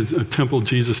connection of temple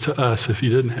Jesus to us if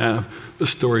you didn't have the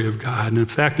story of God. And in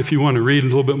fact, if you want to read a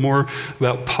little bit more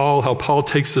about Paul, how Paul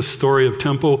takes this story of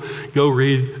temple, go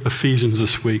read Ephesians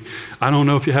this week. I don't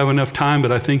know if you have enough time,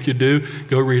 but I think you do.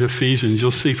 Go read Ephesians.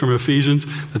 You'll see from Ephesians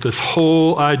that this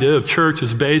whole idea of church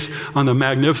is based on the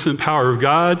magnificent power of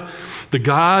God. The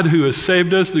God who has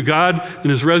saved us, the God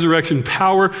in his resurrection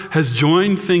power, has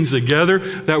joined things together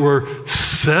that were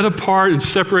set apart and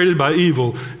separated by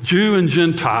evil, Jew and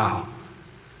Gentile.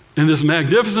 And this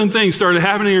magnificent thing started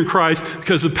happening in Christ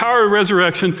because of the power of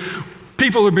resurrection,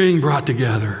 people are being brought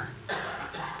together.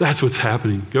 That's what's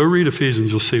happening. Go read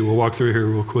Ephesians, you'll see. We'll walk through here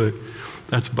real quick.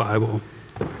 That's Bible.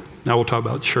 Now we'll talk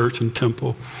about church and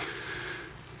temple.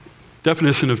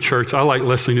 Definition of church. I like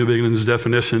Leslie Newbigin's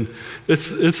definition.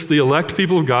 It's the elect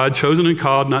people of God, chosen and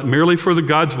called, not merely for the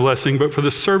God's blessing, but for the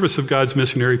service of God's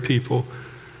missionary people.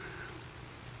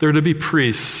 They're to be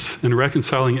priests and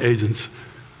reconciling agents.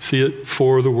 See it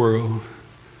for the world.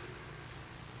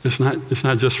 It's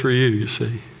not just for you, you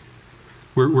see.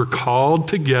 We're called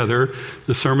together.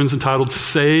 The sermon's entitled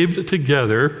Saved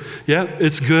Together. Yeah,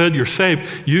 it's good. You're saved.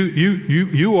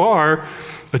 You are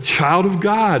a child of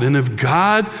God. And if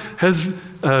God has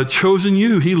chosen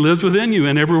you, he lives within you.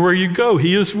 And everywhere you go,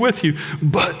 he is with you.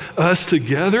 But us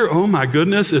together, oh my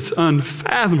goodness, it's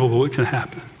unfathomable what can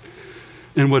happen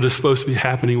and what is supposed to be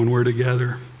happening when we're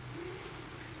together.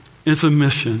 It's a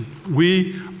mission.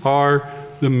 We are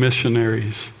the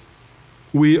missionaries.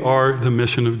 We are the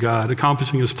mission of God,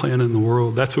 accomplishing his plan in the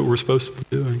world. That's what we're supposed to be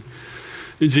doing.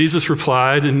 And Jesus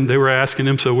replied, and they were asking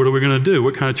him, so what are we going to do?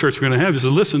 What kind of church are we going to have? He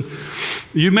said, listen,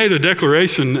 you made a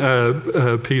declaration,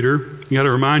 Peter. I got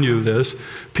to remind you of this.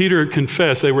 Peter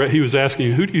confessed. He was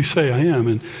asking, who do you say I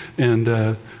am? And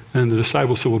the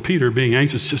disciples said, well, Peter, being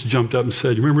anxious, just jumped up and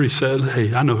said, you remember what he said?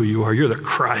 Hey, I know who you are. You're the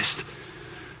Christ.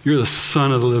 You're the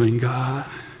Son of the living God.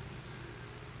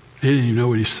 He didn't even know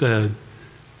what he said,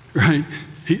 right?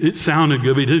 It sounded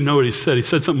good, but he didn't know what he said. He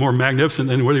said something more magnificent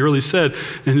than what he really said.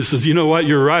 And he says, you know what?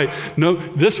 You're right. No,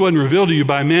 this wasn't revealed to you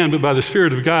by man, but by the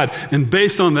Spirit of God. And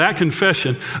based on that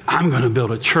confession, I'm going to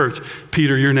build a church.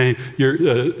 Peter, your name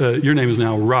is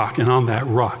now Rock. And on that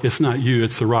rock, it's not you,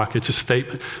 it's the rock. It's a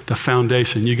statement, the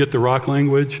foundation. You get the rock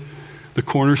language? The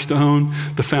cornerstone,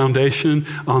 the foundation.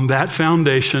 On that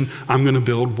foundation, I'm going to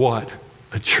build what?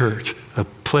 A church, a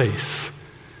place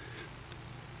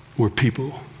where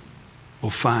people will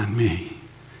find me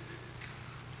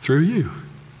through you.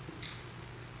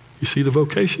 You see the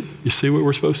vocation? You see what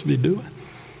we're supposed to be doing?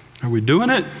 Are we doing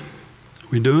it? Are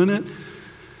we doing it?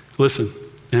 Listen,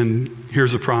 and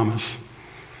here's a promise.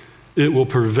 It will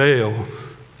prevail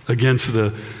against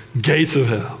the gates of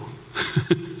hell.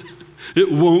 It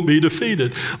won't be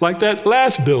defeated. Like that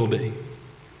last building.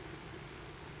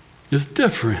 It's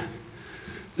different.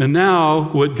 And now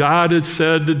what God had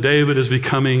said to David is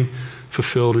becoming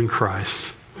fulfilled in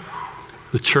Christ.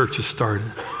 The church has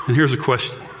started. And here's a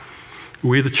question.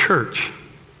 We, the church,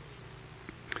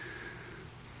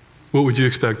 what would you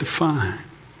expect to find?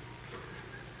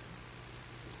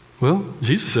 Well,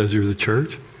 Jesus says you're the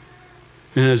church.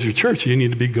 And as your church, you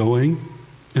need to be going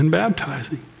and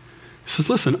baptizing. He says,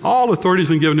 listen, all authority has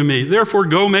been given to me. Therefore,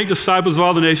 go make disciples of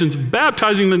all the nations,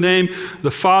 baptizing in the name of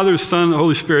the Father, the Son, and the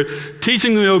Holy Spirit,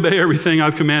 teaching them to obey everything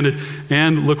I've commanded.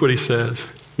 And look what he says.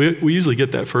 We usually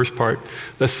get that first part.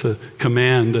 That's the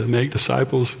command to make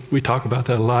disciples. We talk about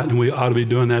that a lot, and we ought to be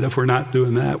doing that. If we're not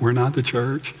doing that, we're not the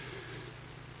church.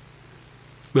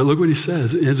 But look what he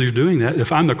says. As you're doing that,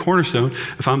 if I'm the cornerstone,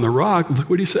 if I'm the rock, look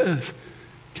what he says.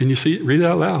 Can you see it? Read it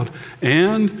out loud.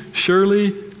 And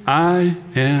surely I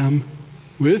am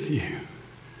with you.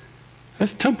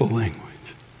 That's temple language.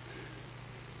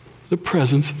 The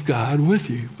presence of God with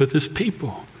you, with his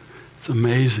people. It's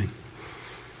amazing.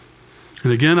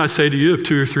 And again, I say to you, if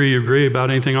 2 or 3 agree about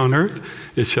anything on earth,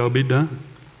 it shall be done.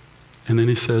 And then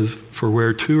he says, for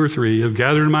where 2 or 3 have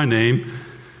gathered in my name,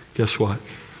 guess what?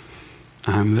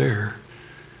 I'm there.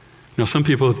 Now, some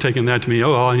people have taken that to mean,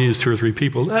 all I need is 2 or 3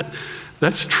 people.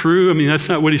 That's true. I mean, that's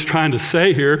not what he's trying to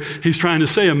say here. He's trying to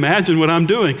say, imagine what I'm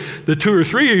doing. The 2 or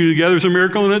 3 of you together is a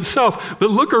miracle in itself. But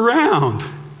look around.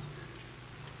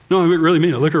 No, I really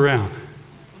mean it. Look around.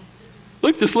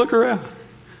 Just look around.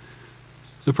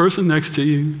 The person next to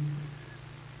you,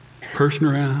 person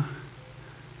around.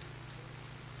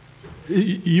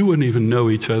 You wouldn't even know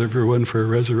each other if it wasn't for a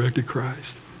resurrected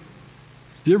Christ.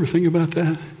 Did you ever think about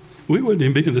that? We wouldn't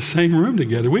even be in the same room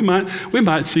together. We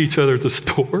might see each other at the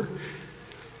store.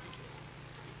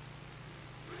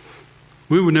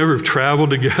 We would never have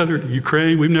traveled together to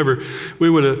Ukraine. We'd never,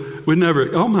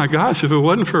 oh my gosh, if it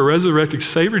wasn't for a resurrected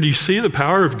Savior, do you see the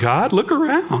power of God? Look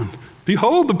around.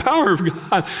 Behold the power of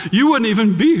God. You wouldn't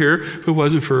even be here if it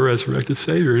wasn't for a resurrected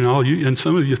Savior. And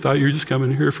some of you thought you were just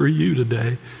coming here for you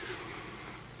today.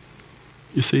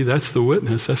 You see, that's the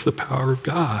witness. That's the power of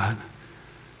God.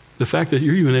 The fact that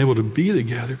you're even able to be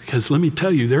together. Because let me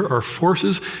tell you, there are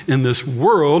forces in this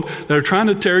world that are trying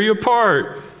to tear you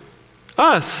apart.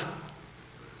 Us.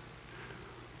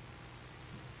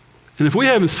 And if we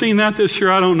haven't seen that this year,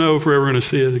 I don't know if we're ever going to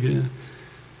see it again.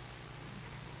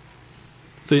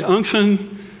 The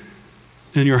unction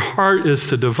in your heart is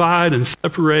to divide and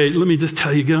separate. Let me just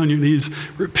tell you, get on your knees,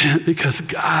 repent, because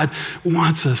God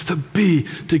wants us to be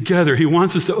together. He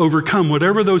wants us to overcome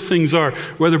whatever those things are,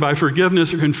 whether by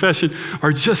forgiveness or confession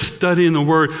or just studying the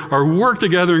Word or work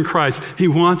together in Christ. He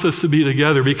wants us to be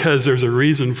together because there's a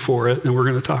reason for it, and we're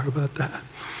going to talk about that.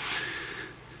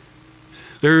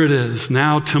 There it is.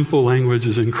 Now temple language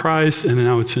is in Christ, and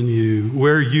now it's in you.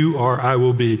 Where you are, I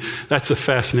will be. That's a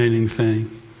fascinating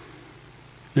thing.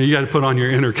 Now, you got to put on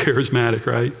your inner charismatic,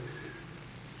 right?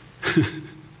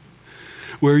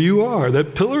 Where you are,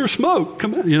 that pillar of smoke,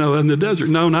 come on, in the desert.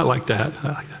 No, not like that.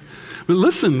 But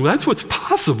listen, that's what's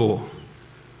possible.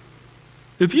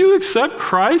 If you accept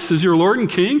Christ as your Lord and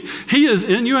King, he is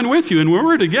in you and with you. And when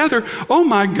we're together, oh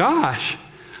my gosh,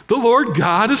 the Lord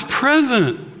God is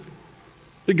present.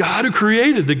 The God who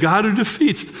created, the God who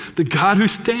defeats, the God who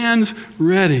stands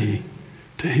ready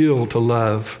to heal, to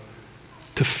love,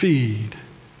 to feed,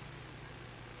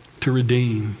 to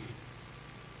redeem.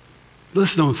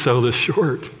 Let's don't sell this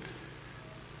short.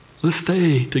 Let's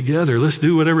stay together. Let's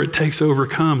do whatever it takes to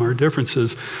overcome our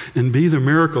differences and be the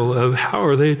miracle of how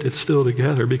are they still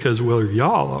together? Because, well,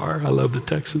 y'all are. I love the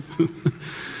text.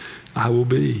 I will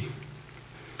be.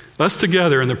 Us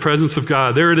together in the presence of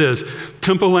God. There it is.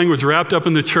 Temple language wrapped up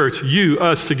in the church. You,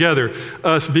 us together.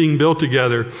 Us being built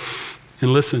together.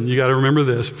 And listen, you got to remember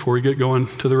this before we get going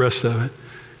to the rest of it.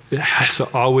 It has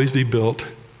to always be built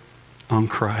on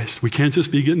Christ. We can't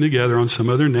just be getting together on some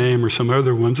other name or some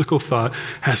other whimsical thought. It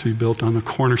has to be built on the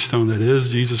cornerstone that is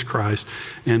Jesus Christ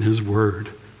and his word.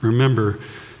 Remember,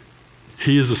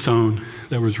 he is a stone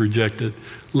that was rejected.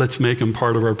 Let's make him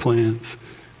part of our plans.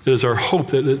 It is our hope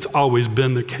that it's always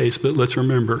been the case, but let's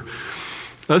remember,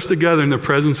 us together in the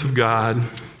presence of God,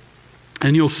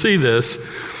 and you'll see this.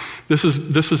 This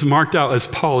is marked out as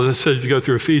Paul, as I said, if you go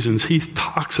through Ephesians, he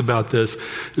talks about this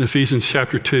in Ephesians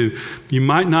chapter 2. You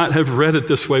might not have read it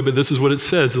this way, but this is what it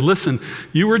says. Listen,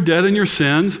 you were dead in your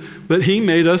sins, but he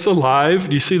made us alive.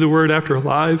 Do you see the word after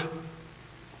alive?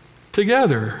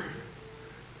 Together.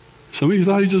 Some of you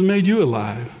thought he just made you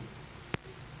alive.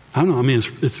 I don't know. I mean,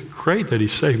 it's great that he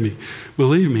saved me.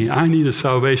 Believe me, I need a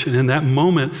salvation. And that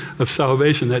moment of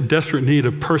salvation, that desperate need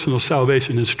of personal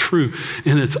salvation is true.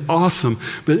 And it's awesome.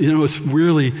 But, it's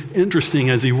really interesting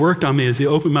as he worked on me, as he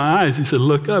opened my eyes, he said,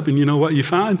 look up, and you know what you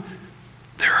find?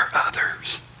 There are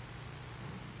others.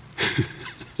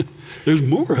 There's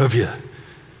more of you.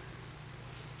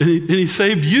 And he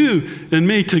saved you and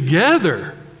me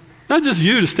together. Not just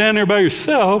you to stand there by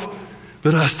yourself,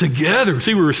 but us together.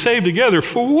 See, we were saved together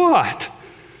for what?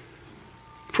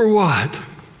 For what?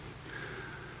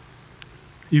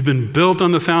 You've been built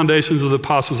on the foundations of the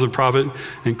apostles and prophets,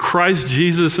 and Christ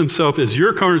Jesus himself is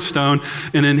your cornerstone,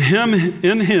 and in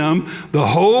him, the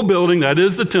whole building, that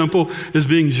is the temple, is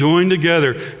being joined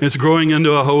together. And it's growing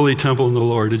into a holy temple in the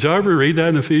Lord. Did you ever read that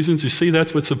in Ephesians? You see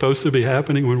that's what's supposed to be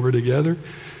happening when we're together?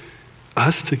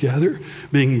 Us together,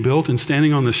 being built and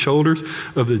standing on the shoulders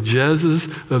of the Jezzes,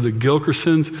 of the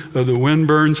Gilkersons, of the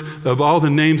Winburns, of all the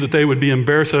names that they would be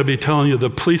embarrassed I'd be telling you, the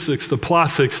Plesics, the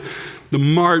Plosics, the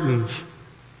Martins,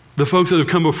 the folks that have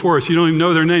come before us. You don't even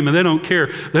know their name, and they don't care.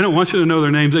 They don't want you to know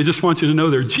their names. They just want you to know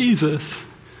they're Jesus.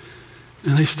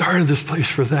 And they started this place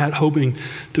for that, hoping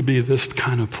to be this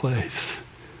kind of place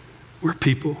where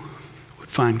people would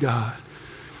find God,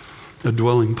 a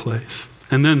dwelling place.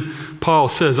 And then Paul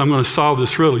says, I'm going to solve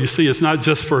this riddle. You see, it's not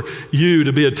just for you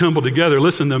to be a temple together.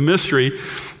 Listen, the mystery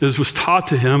was taught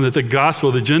to him that the gospel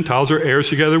of the Gentiles are heirs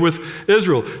together with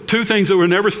Israel. Two things that were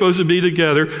never supposed to be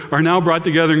together are now brought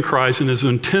together in Christ, and his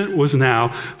intent was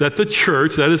now that the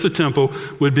church, that is the temple,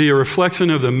 would be a reflection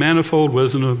of the manifold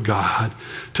wisdom of God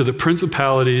to the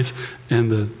principalities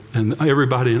and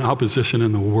everybody in opposition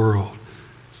in the world.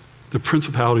 The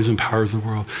principalities and powers of the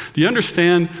world. Do you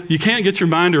understand? You can't get your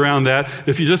mind around that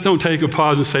if you just don't take a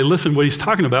pause and say, listen, what he's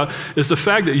talking about is the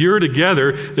fact that you're together.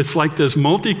 It's like this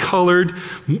multicolored,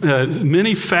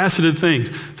 many-faceted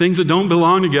things that don't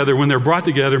belong together, when they're brought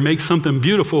together, make something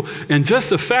beautiful. And just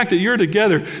the fact that you're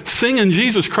together singing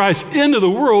Jesus Christ into the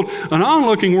world, an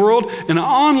onlooking world, and an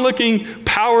onlooking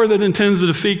power that intends to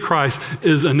defeat Christ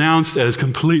is announced as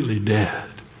completely dead.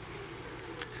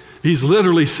 He's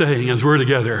literally saying, as we're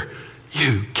together,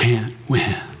 you can't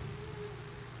win.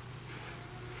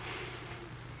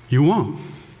 You won't.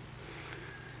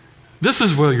 This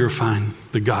is where you'll find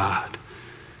the God,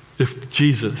 if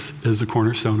Jesus is the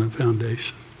cornerstone and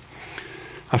foundation.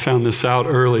 I found this out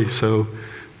early, so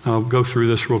I'll go through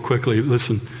this real quickly.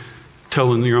 Listen,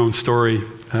 telling your own story.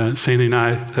 Sandy and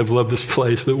I have loved this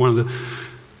place, but one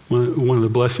of the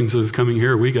blessings of coming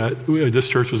here, this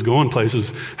church was going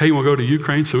places. Hey, you want to go to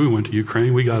Ukraine? So we went to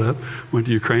Ukraine. We got up, went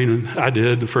to Ukraine, and I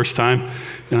did the first time.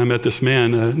 And I met this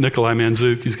man, Nikolai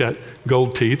Manzuk. He's got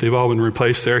gold teeth. They've all been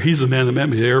replaced there. He's the man that met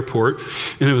me at the airport.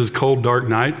 And it was a cold, dark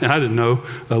night. And I didn't know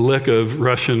a lick of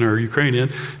Russian or Ukrainian.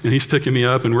 And he's picking me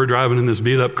up, and we're driving in this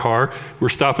beat-up car. We're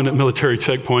stopping at military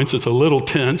checkpoints. It's a little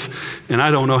tense. And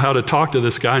I don't know how to talk to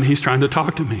this guy, and he's trying to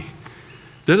talk to me.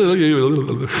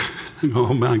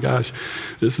 Oh my gosh,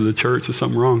 this is the church. There's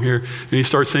something wrong here. And he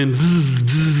starts saying, zzz,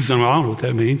 zzz. I don't know what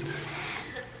that means.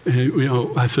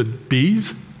 And, I said,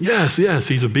 bees? Yes,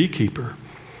 he's a beekeeper.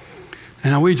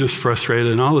 And we just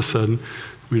frustrated. And all of a sudden,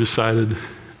 we decided,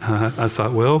 I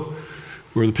thought, well,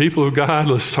 we're the people of God.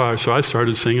 Let's try. So I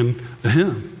started singing a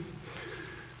hymn.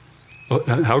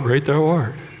 How great thou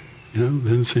art.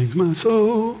 Then sings my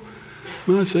soul,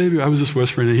 my Savior. I was just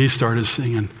whispering, and he started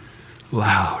singing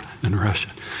loud in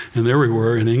Russian. And there we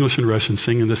were in English and Russian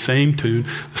singing the same tune,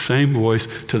 the same voice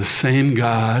to the same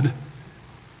God.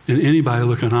 And anybody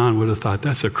looking on would have thought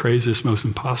that's the craziest, most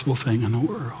impossible thing in the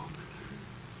world.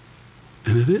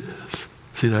 And it is.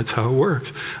 See, that's how it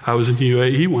works. I was in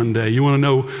UAE one day. You want to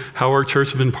know how our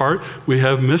church has been part? We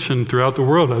have mission throughout the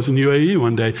world. I was in UAE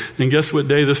one day, and guess what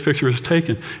day this picture was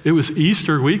taken? It was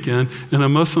Easter weekend in a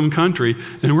Muslim country,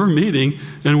 and we're meeting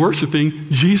and worshiping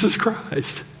Jesus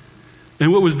Christ.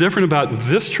 And what was different about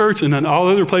this church and then all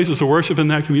other places of worship in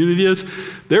that community is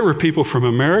there were people from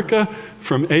America,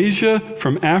 from Asia,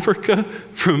 from Africa,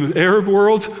 from Arab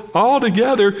worlds, all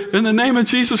together in the name of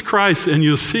Jesus Christ. And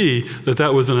you'll see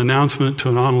that was an announcement to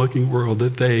an onlooking world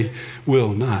that they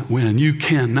will not win. You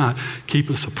cannot keep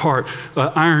us apart.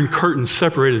 Iron curtain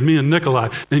separated me and Nikolai,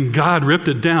 and God ripped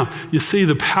it down. You see,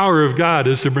 the power of God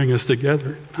is to bring us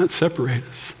together, not separate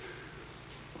us.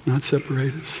 Not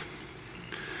separate us.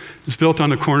 It's built on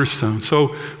the cornerstone.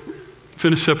 So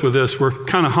finish up with this. We're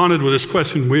kind of haunted with this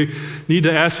question. We need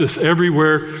to ask this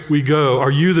everywhere we go.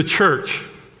 Are you the church?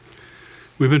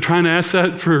 We've been trying to ask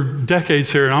that for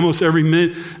decades here. In almost every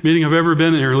meeting I've ever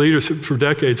been in or leadership for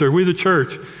decades. Are we the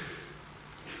church?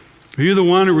 Are you the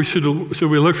one, or should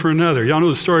we look for another? Y'all know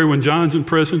the story when John's in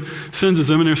prison, sends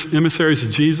his emissaries to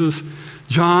Jesus.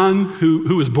 John,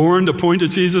 who was born to point to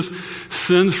Jesus,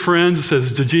 sends friends and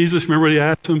says to Jesus, remember what he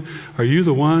asked him? Are you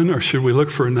the one, or should we look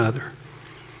for another?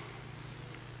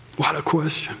 What a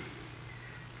question.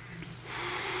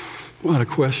 What a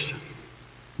question.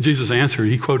 Jesus answered,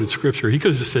 he quoted scripture. He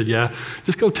could have just said, yeah,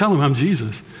 just go tell him I'm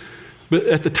Jesus. But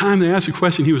at the time they asked the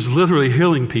question, he was literally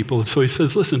healing people. And so he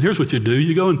says, listen, here's what you do.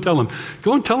 You go and tell them.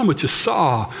 Go and tell them what you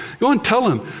saw. Go and tell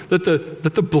them that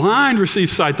the blind receive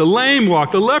sight, the lame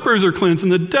walk, the lepers are cleansed,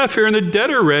 and the deaf hear, and the dead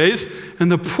are raised,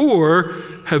 and the poor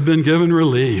have been given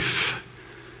relief.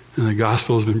 And the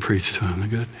gospel has been preached to them, the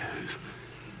good news.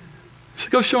 So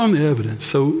go show them the evidence.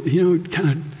 So, kind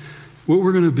of what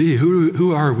we're going to be.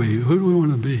 Who are we? Who do we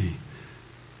want to be?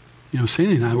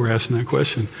 Sandy and I were asking that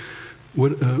question.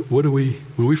 What do we,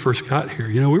 when we first got here,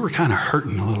 we were kind of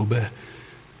hurting a little bit.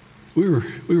 We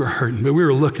were hurting, but we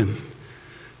were looking.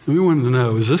 And we wanted to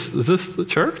know, is this the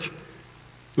church?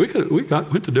 We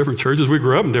went to different churches. We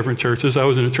grew up in different churches. I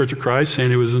was in a Church of Christ.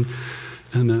 Sandy was in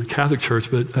the Catholic Church.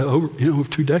 But over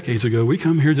 2 decades ago, we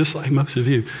come here just like most of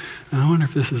you. And I wonder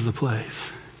if this is the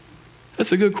place.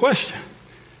 That's a good question.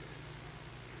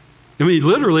 I mean,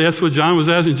 literally, that's what John was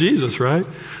asking Jesus, right?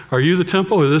 Are you the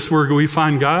temple? Is this where we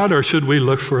find God, or should we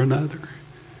look for another?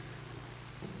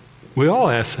 We all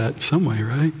ask that in some way,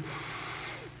 right?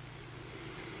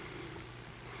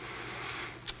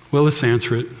 Well, let's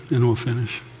answer it, and we'll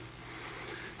finish.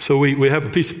 So we have a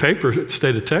piece of paper at the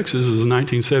state of Texas. It was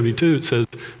 1972. It says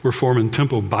we're forming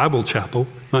Temple Bible Chapel.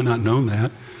 Might not have known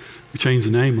that. We changed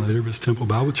the name later, but it's Temple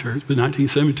Bible Church. But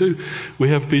 1972, we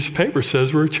have a piece of paper that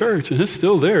says we're a church, and it's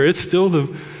still there. It's still the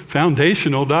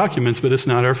foundational documents, but it's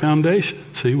not our foundation.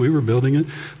 See, we were building it.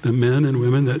 The men and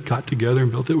women that got together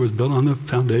and built it was built on the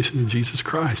foundation of Jesus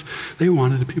Christ. They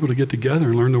wanted the people to get together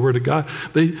and learn the Word of God.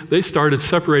 They started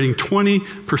separating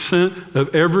 20%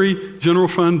 of every general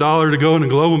fund dollar to go into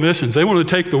global missions. They wanted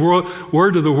to take the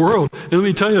Word to the world. And let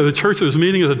me tell you, the church that was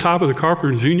meeting at the top of the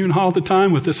Carpenters Union Hall at the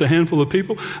time with just a handful of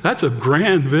people, that's a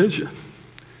grand vision.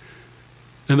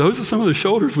 And those are some of the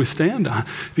shoulders we stand on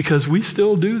because we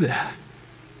still do that.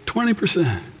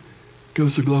 20%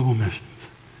 goes to global missions.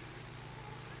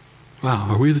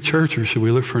 Wow, are we the church or should we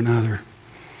look for another?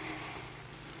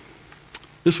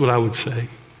 This is what I would say.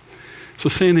 So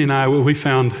Sandy and I, what we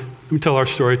found, let me tell our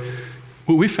story.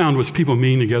 What we found was people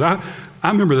meeting together. I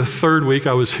remember the third week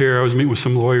I was here, I was meeting with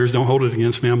some lawyers. Don't hold it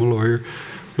against me, I'm a lawyer.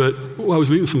 But I was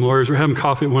meeting with some lawyers. We're having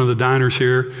coffee at one of the diners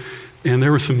here. And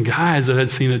there were some guys that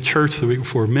I'd seen at church the week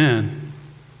before, men,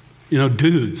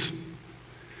 dudes,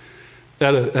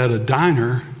 at a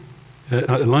diner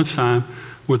at lunchtime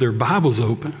with their Bibles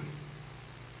open.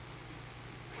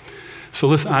 So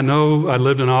listen, I know I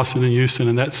lived in Austin and Houston,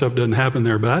 and that stuff doesn't happen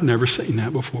there, but I'd never seen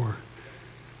that before.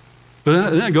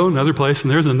 But then I go to another place,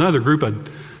 and there's another group of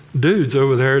dudes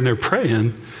over there, and they're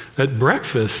praying at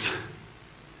breakfast.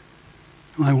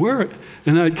 I'm like, where?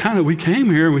 And we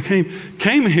came here, and we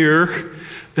came here,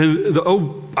 and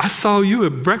I saw you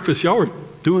at breakfast. Y'all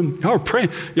were praying.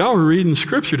 Y'all were reading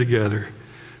scripture together.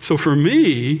 So for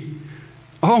me,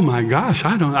 oh my gosh,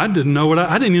 I didn't know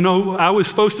I didn't even know I was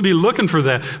supposed to be looking for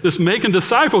that. This making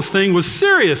disciples thing was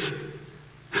serious.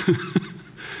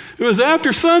 It was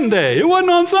after Sunday. It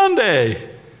wasn't on Sunday.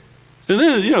 And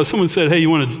then, someone said, hey, you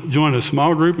want to join a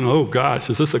small group? And oh gosh,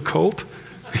 is this a cult?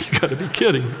 You got to be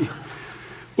kidding me.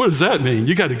 What does that mean?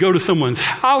 You got to go to someone's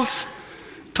house,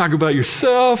 talk about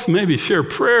yourself, maybe share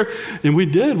prayer. And we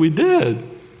did.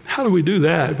 How do we do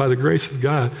that? By the grace of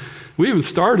God. We even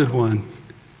started one.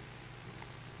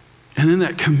 And in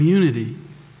that community,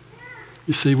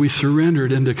 you see, we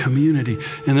surrendered into community.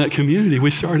 In that community, we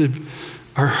started,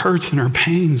 our hurts and our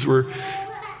pains were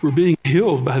being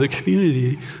healed by the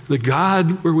community. The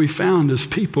God where we found as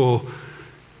people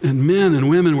and men and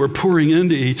women were pouring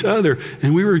into each other,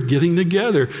 and we were getting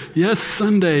together. Yes,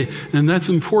 Sunday, and that's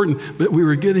important, but we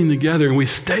were getting together, and we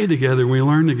stayed together, and we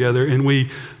learned together, and we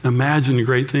imagined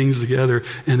great things together,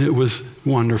 and it was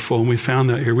wonderful, and we found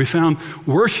that here. We found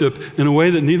worship in a way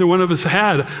that neither one of us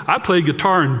had. I played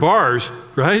guitar in bars,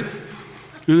 right?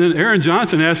 And then Aaron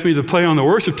Johnson asked me to play on the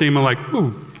worship team. I'm like,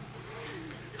 ooh.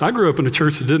 I grew up in a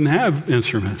church that didn't have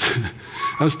instruments.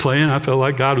 I was playing, I felt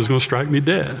like God was going to strike me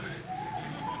dead.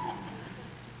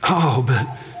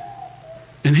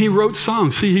 And he wrote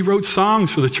songs. See, he wrote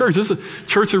songs for the church. This is a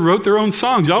church that wrote their own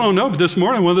songs. Y'all don't know, but this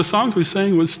morning, one of the songs we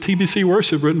sang was TBC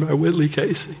Worship, written by Whitley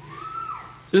Casey.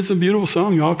 It's a beautiful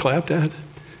song. Y'all clapped at it.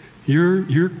 You're,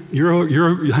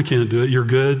 I can't do it. You're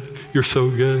good. You're so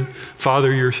good.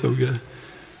 Father, you're so good.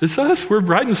 It's us. We're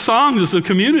writing songs as a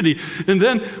community. And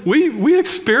then we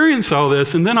experience all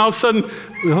this. And then all of a sudden,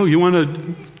 you want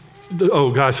to,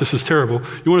 oh gosh, this is terrible.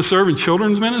 You want to serve in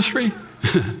children's ministry?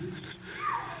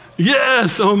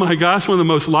 Yes, oh my gosh, one of the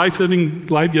most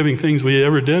life-giving things we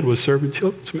ever did was serve in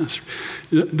children's ministry.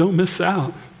 Don't miss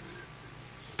out.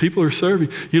 People are serving.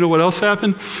 You know what else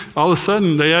happened? All of a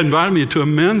sudden, they invited me to a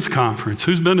men's conference.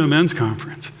 Who's been to a men's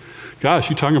conference? Gosh,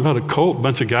 you talking about a cult, a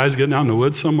bunch of guys getting out in the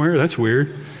woods somewhere? That's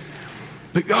weird.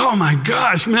 But oh my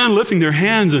gosh, men lifting their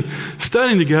hands and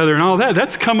studying together and all that.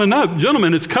 That's coming up.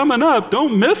 Gentlemen, it's coming up.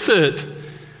 Don't miss it.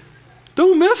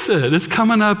 Don't miss it. It's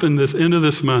coming up in this end of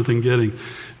this month and getting.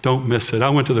 Don't miss it. I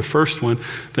went to the first one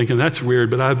thinking that's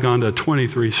weird, but I've gone to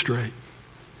 23 straight.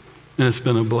 And it's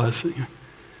been a blessing.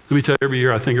 Let me tell you, every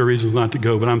year I think of reasons not to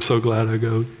go, but I'm so glad I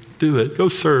go. Do it. Go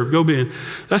serve. Go be in.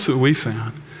 That's what we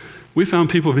found. We found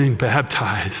people being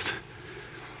baptized.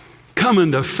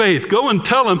 Coming to faith. Go and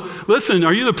tell them, listen,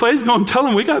 are you the place? Go and tell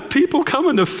them we got people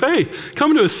coming to faith,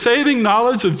 coming to a saving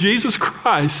knowledge of Jesus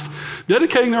Christ,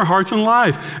 dedicating their hearts and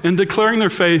life and declaring their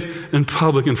faith in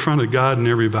public in front of God and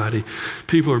everybody.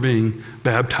 People are being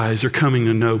baptized. They're coming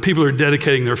to know. People are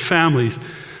dedicating their families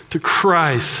to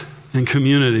Christ and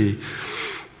community.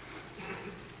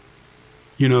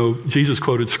 You know, Jesus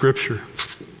quoted scripture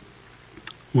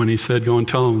when he said, go and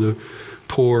tell them the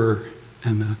poor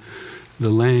and the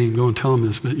lame, go and tell them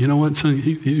this. But you know what?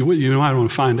 What I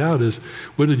want to find out is,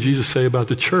 what did Jesus say about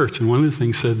the church? And one of the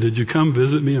things said, did you come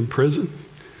visit me in prison?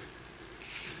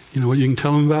 You know what you can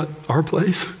tell them about our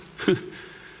place?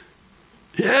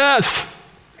 Yes.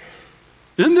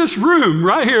 In this room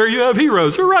right here, you have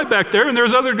heroes. They're right back there, and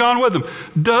there's others gone with them.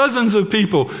 Dozens of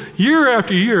people, year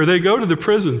after year, they go to the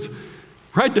prisons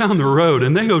right down the road,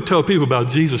 and they go tell people about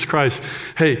Jesus Christ.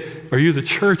 Hey, are you the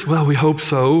church? Well, we hope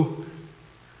so.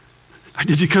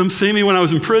 Did you come see me when I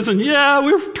was in prison? Yeah,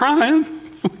 we're trying.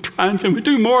 We're trying. Can we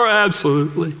do more?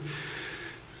 Absolutely.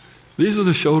 These are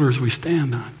the shoulders we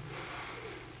stand on.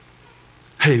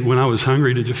 Hey, when I was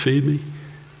hungry, did you feed me?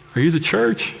 Are you the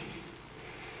church?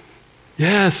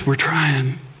 Yes, we're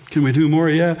trying. Can we do more?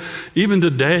 Yeah. Even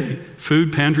today,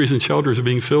 food pantries and shelters are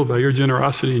being filled by your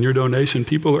generosity and your donation.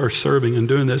 People are serving and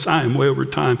doing this. I am way over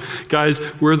time. Guys,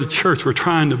 we're the church. We're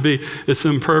trying to be. It's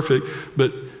imperfect,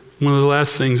 but one of the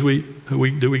last things do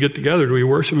we get together? Do we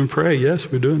worship and pray?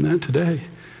 Yes, we're doing that today.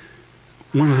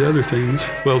 One of the other things,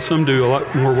 well, some do a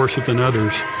lot more worship than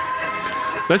others.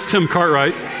 That's Tim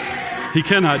Cartwright. He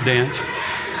cannot dance.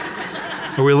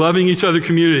 Are we loving each other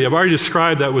community? I've already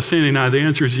described that with Sandy and I. The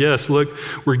answer is yes. Look,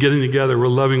 we're getting together. We're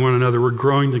loving one another. We're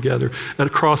growing together. And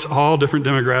across all different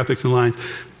demographics and lines,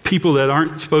 people that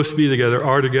aren't supposed to be together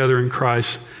are together in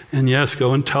Christ. And yes,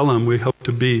 go and tell them we hope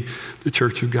to be the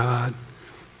church of God.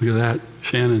 Look at that,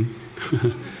 Shannon.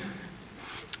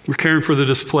 We're caring for the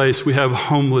displaced. We have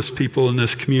homeless people in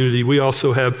this community. We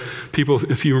also have people,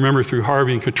 if you remember through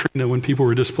Harvey and Katrina, when people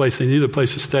were displaced, they needed a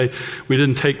place to stay. We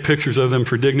didn't take pictures of them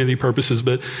for dignity purposes,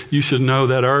 but you should know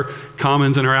that our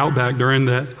commons and our outback during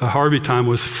that Harvey time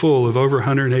was full of over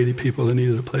 180 people that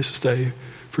needed a place to stay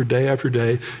for day after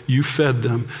day. You fed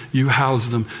them. You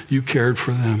housed them. You cared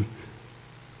for them.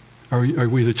 Are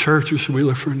we the church, or should we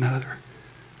look for another?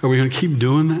 Are we going to keep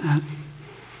doing that?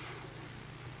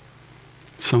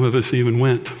 Some of us even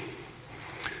went.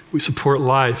 We support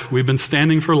life. We've been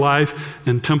standing for life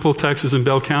in Temple, Texas, and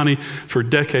Bell County for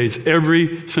decades.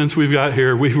 Since we've got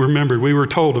here, we were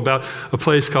told about a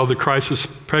place called the Crisis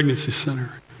Pregnancy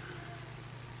Center.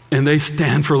 And they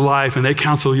stand for life, and they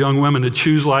counsel young women to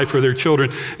choose life for their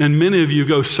children. And many of you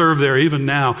go serve there even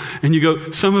now. And you go,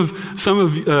 some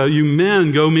of you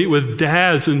men go meet with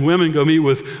dads, and women go meet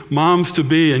with moms to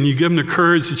be, and you give them the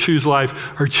courage to choose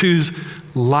life, or choose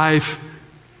life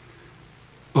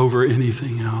over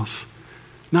anything else.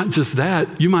 Not just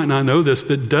that, you might not know this,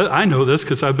 but I know this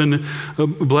because I've been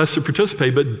blessed to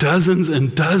participate, but dozens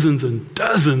and dozens and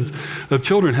dozens of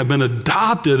children have been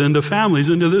adopted into families,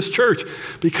 into this church,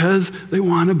 because they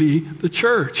want to be the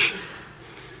church.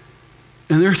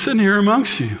 And they're sitting here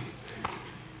amongst you.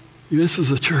 This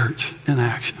is a church in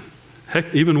action.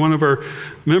 Heck, even one of our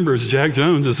members, Jack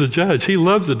Jones, is a judge. He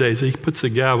loves the days. He puts the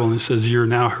gavel and says, you're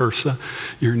now her son.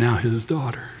 You're now his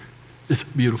daughter. It's a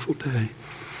beautiful day.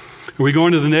 Are we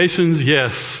going to the nations?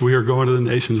 Yes, we are going to the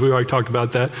nations. We already talked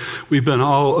about that. We've been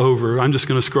all over. I'm just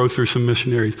going to scroll through some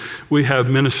missionaries. We have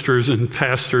ministers and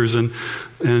pastors and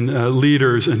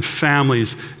leaders and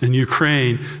families in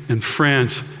Ukraine and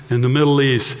France and the Middle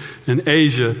East and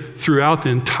Asia, throughout the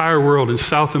entire world, in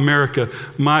South America.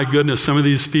 My goodness, some of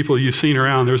these people you've seen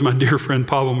around. There's my dear friend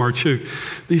Pavel Marchuk.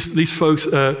 These folks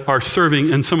are serving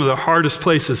in some of the hardest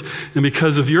places. And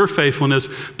because of your faithfulness,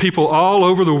 people all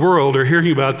over the world are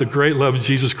hearing about the great love of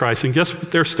Jesus Christ. And guess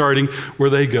what they're starting where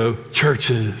they go?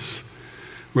 Churches,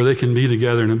 where they can be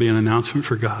together and be an announcement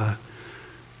for God.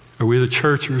 Are we the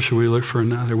church, or should we look for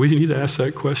another? We need to ask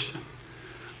that question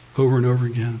over and over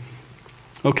again.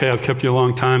 Okay, I've kept you a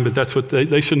long time, but that's what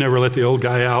they should never let the old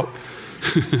guy out.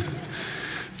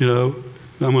 You know,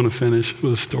 I'm going to finish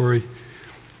with a story.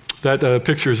 That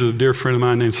picture is a dear friend of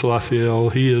mine named Selassie El.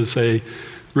 He is a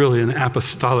really an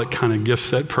apostolic kind of gift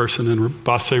set person in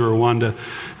Basse, Rwanda.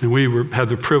 And we had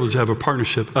the privilege to have a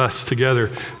partnership, us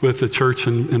together with the church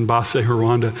in Basse,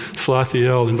 Rwanda.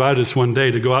 Salathiel invited us one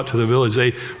day to go out to the village.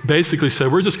 They basically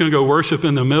said, we're just going to go worship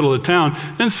in the middle of town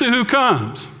and see who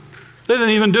comes. They didn't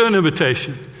even do an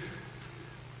invitation.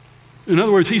 In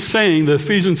other words, he's saying the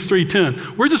Ephesians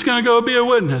 3:10, we're just going to go be a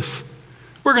witness.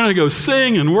 We're going to go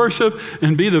sing and worship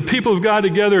and be the people of God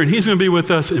together, and he's going to be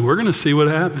with us, and we're going to see what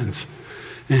happens.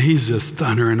 And he's just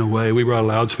thundering away. We brought a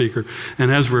loudspeaker.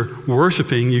 And as we're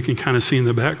worshiping, you can kind of see in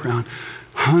the background,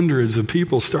 hundreds of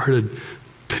people started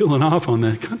peeling off on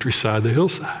that countryside, the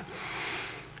hillside.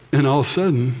 And all of a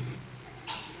sudden,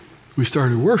 we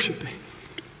started worshiping.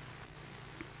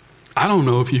 I don't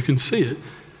know if you can see it,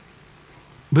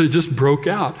 but it just broke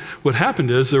out. What happened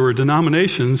is there were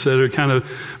denominations that had kind of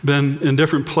been in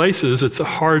different places. It's a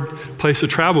hard place to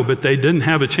travel, but they didn't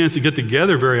have a chance to get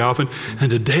together very often. And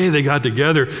today they got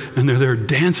together and they're there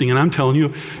dancing. And I'm telling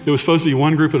you, it was supposed to be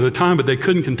one group at a time, but they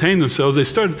couldn't contain themselves. They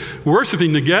started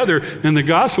worshiping together and the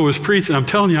gospel was preached. And I'm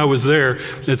telling you, I was there.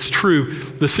 It's true.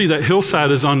 To see that hillside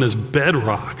is on this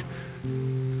bedrock,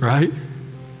 right?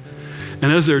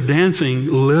 And as they're dancing,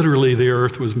 literally the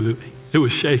earth was moving. It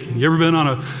was shaking. You ever been on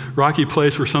a rocky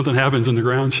place where something happens and the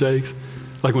ground shakes?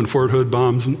 Like when Fort Hood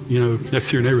bombs,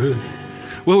 next to your neighborhood.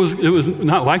 Well, it was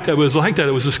not like that. It was like that.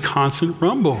 It was this constant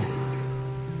rumble.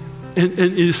 And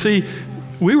you see,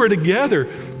 we were together,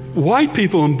 white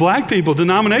people and black people,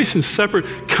 denominations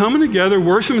separate, coming together,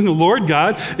 worshiping the Lord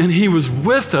God, and he was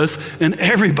with us, and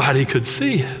everybody could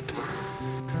see it.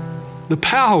 The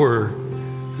power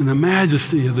and the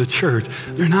majesty of the church.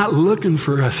 They're not looking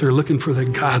for us. They're looking for the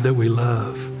God that we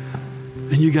love.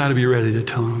 And you got to be ready to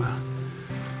tell them about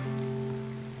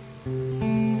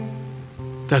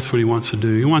it. That's what he wants to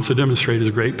do. He wants to demonstrate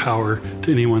his great power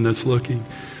to anyone that's looking.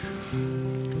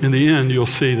 In the end, you'll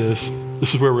see this.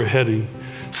 This is where we're heading.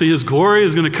 See, his glory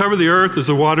is going to cover the earth as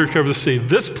the water covers the sea.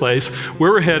 This place,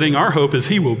 where we're heading, our hope is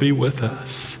he will be with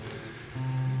us.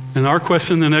 And our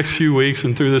question the next few weeks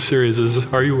and through this series is,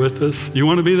 are you with us? Do you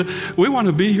want to be we want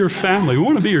to be your family. We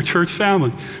want to be your church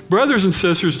family. Brothers and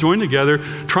sisters join together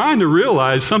trying to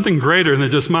realize something greater than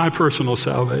just my personal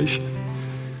salvation.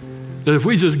 That if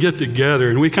we just get together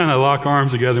and we kind of lock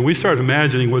arms together and we start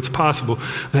imagining what's possible,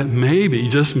 that maybe,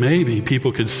 just maybe,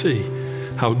 people could see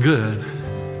how good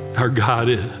our God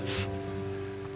is.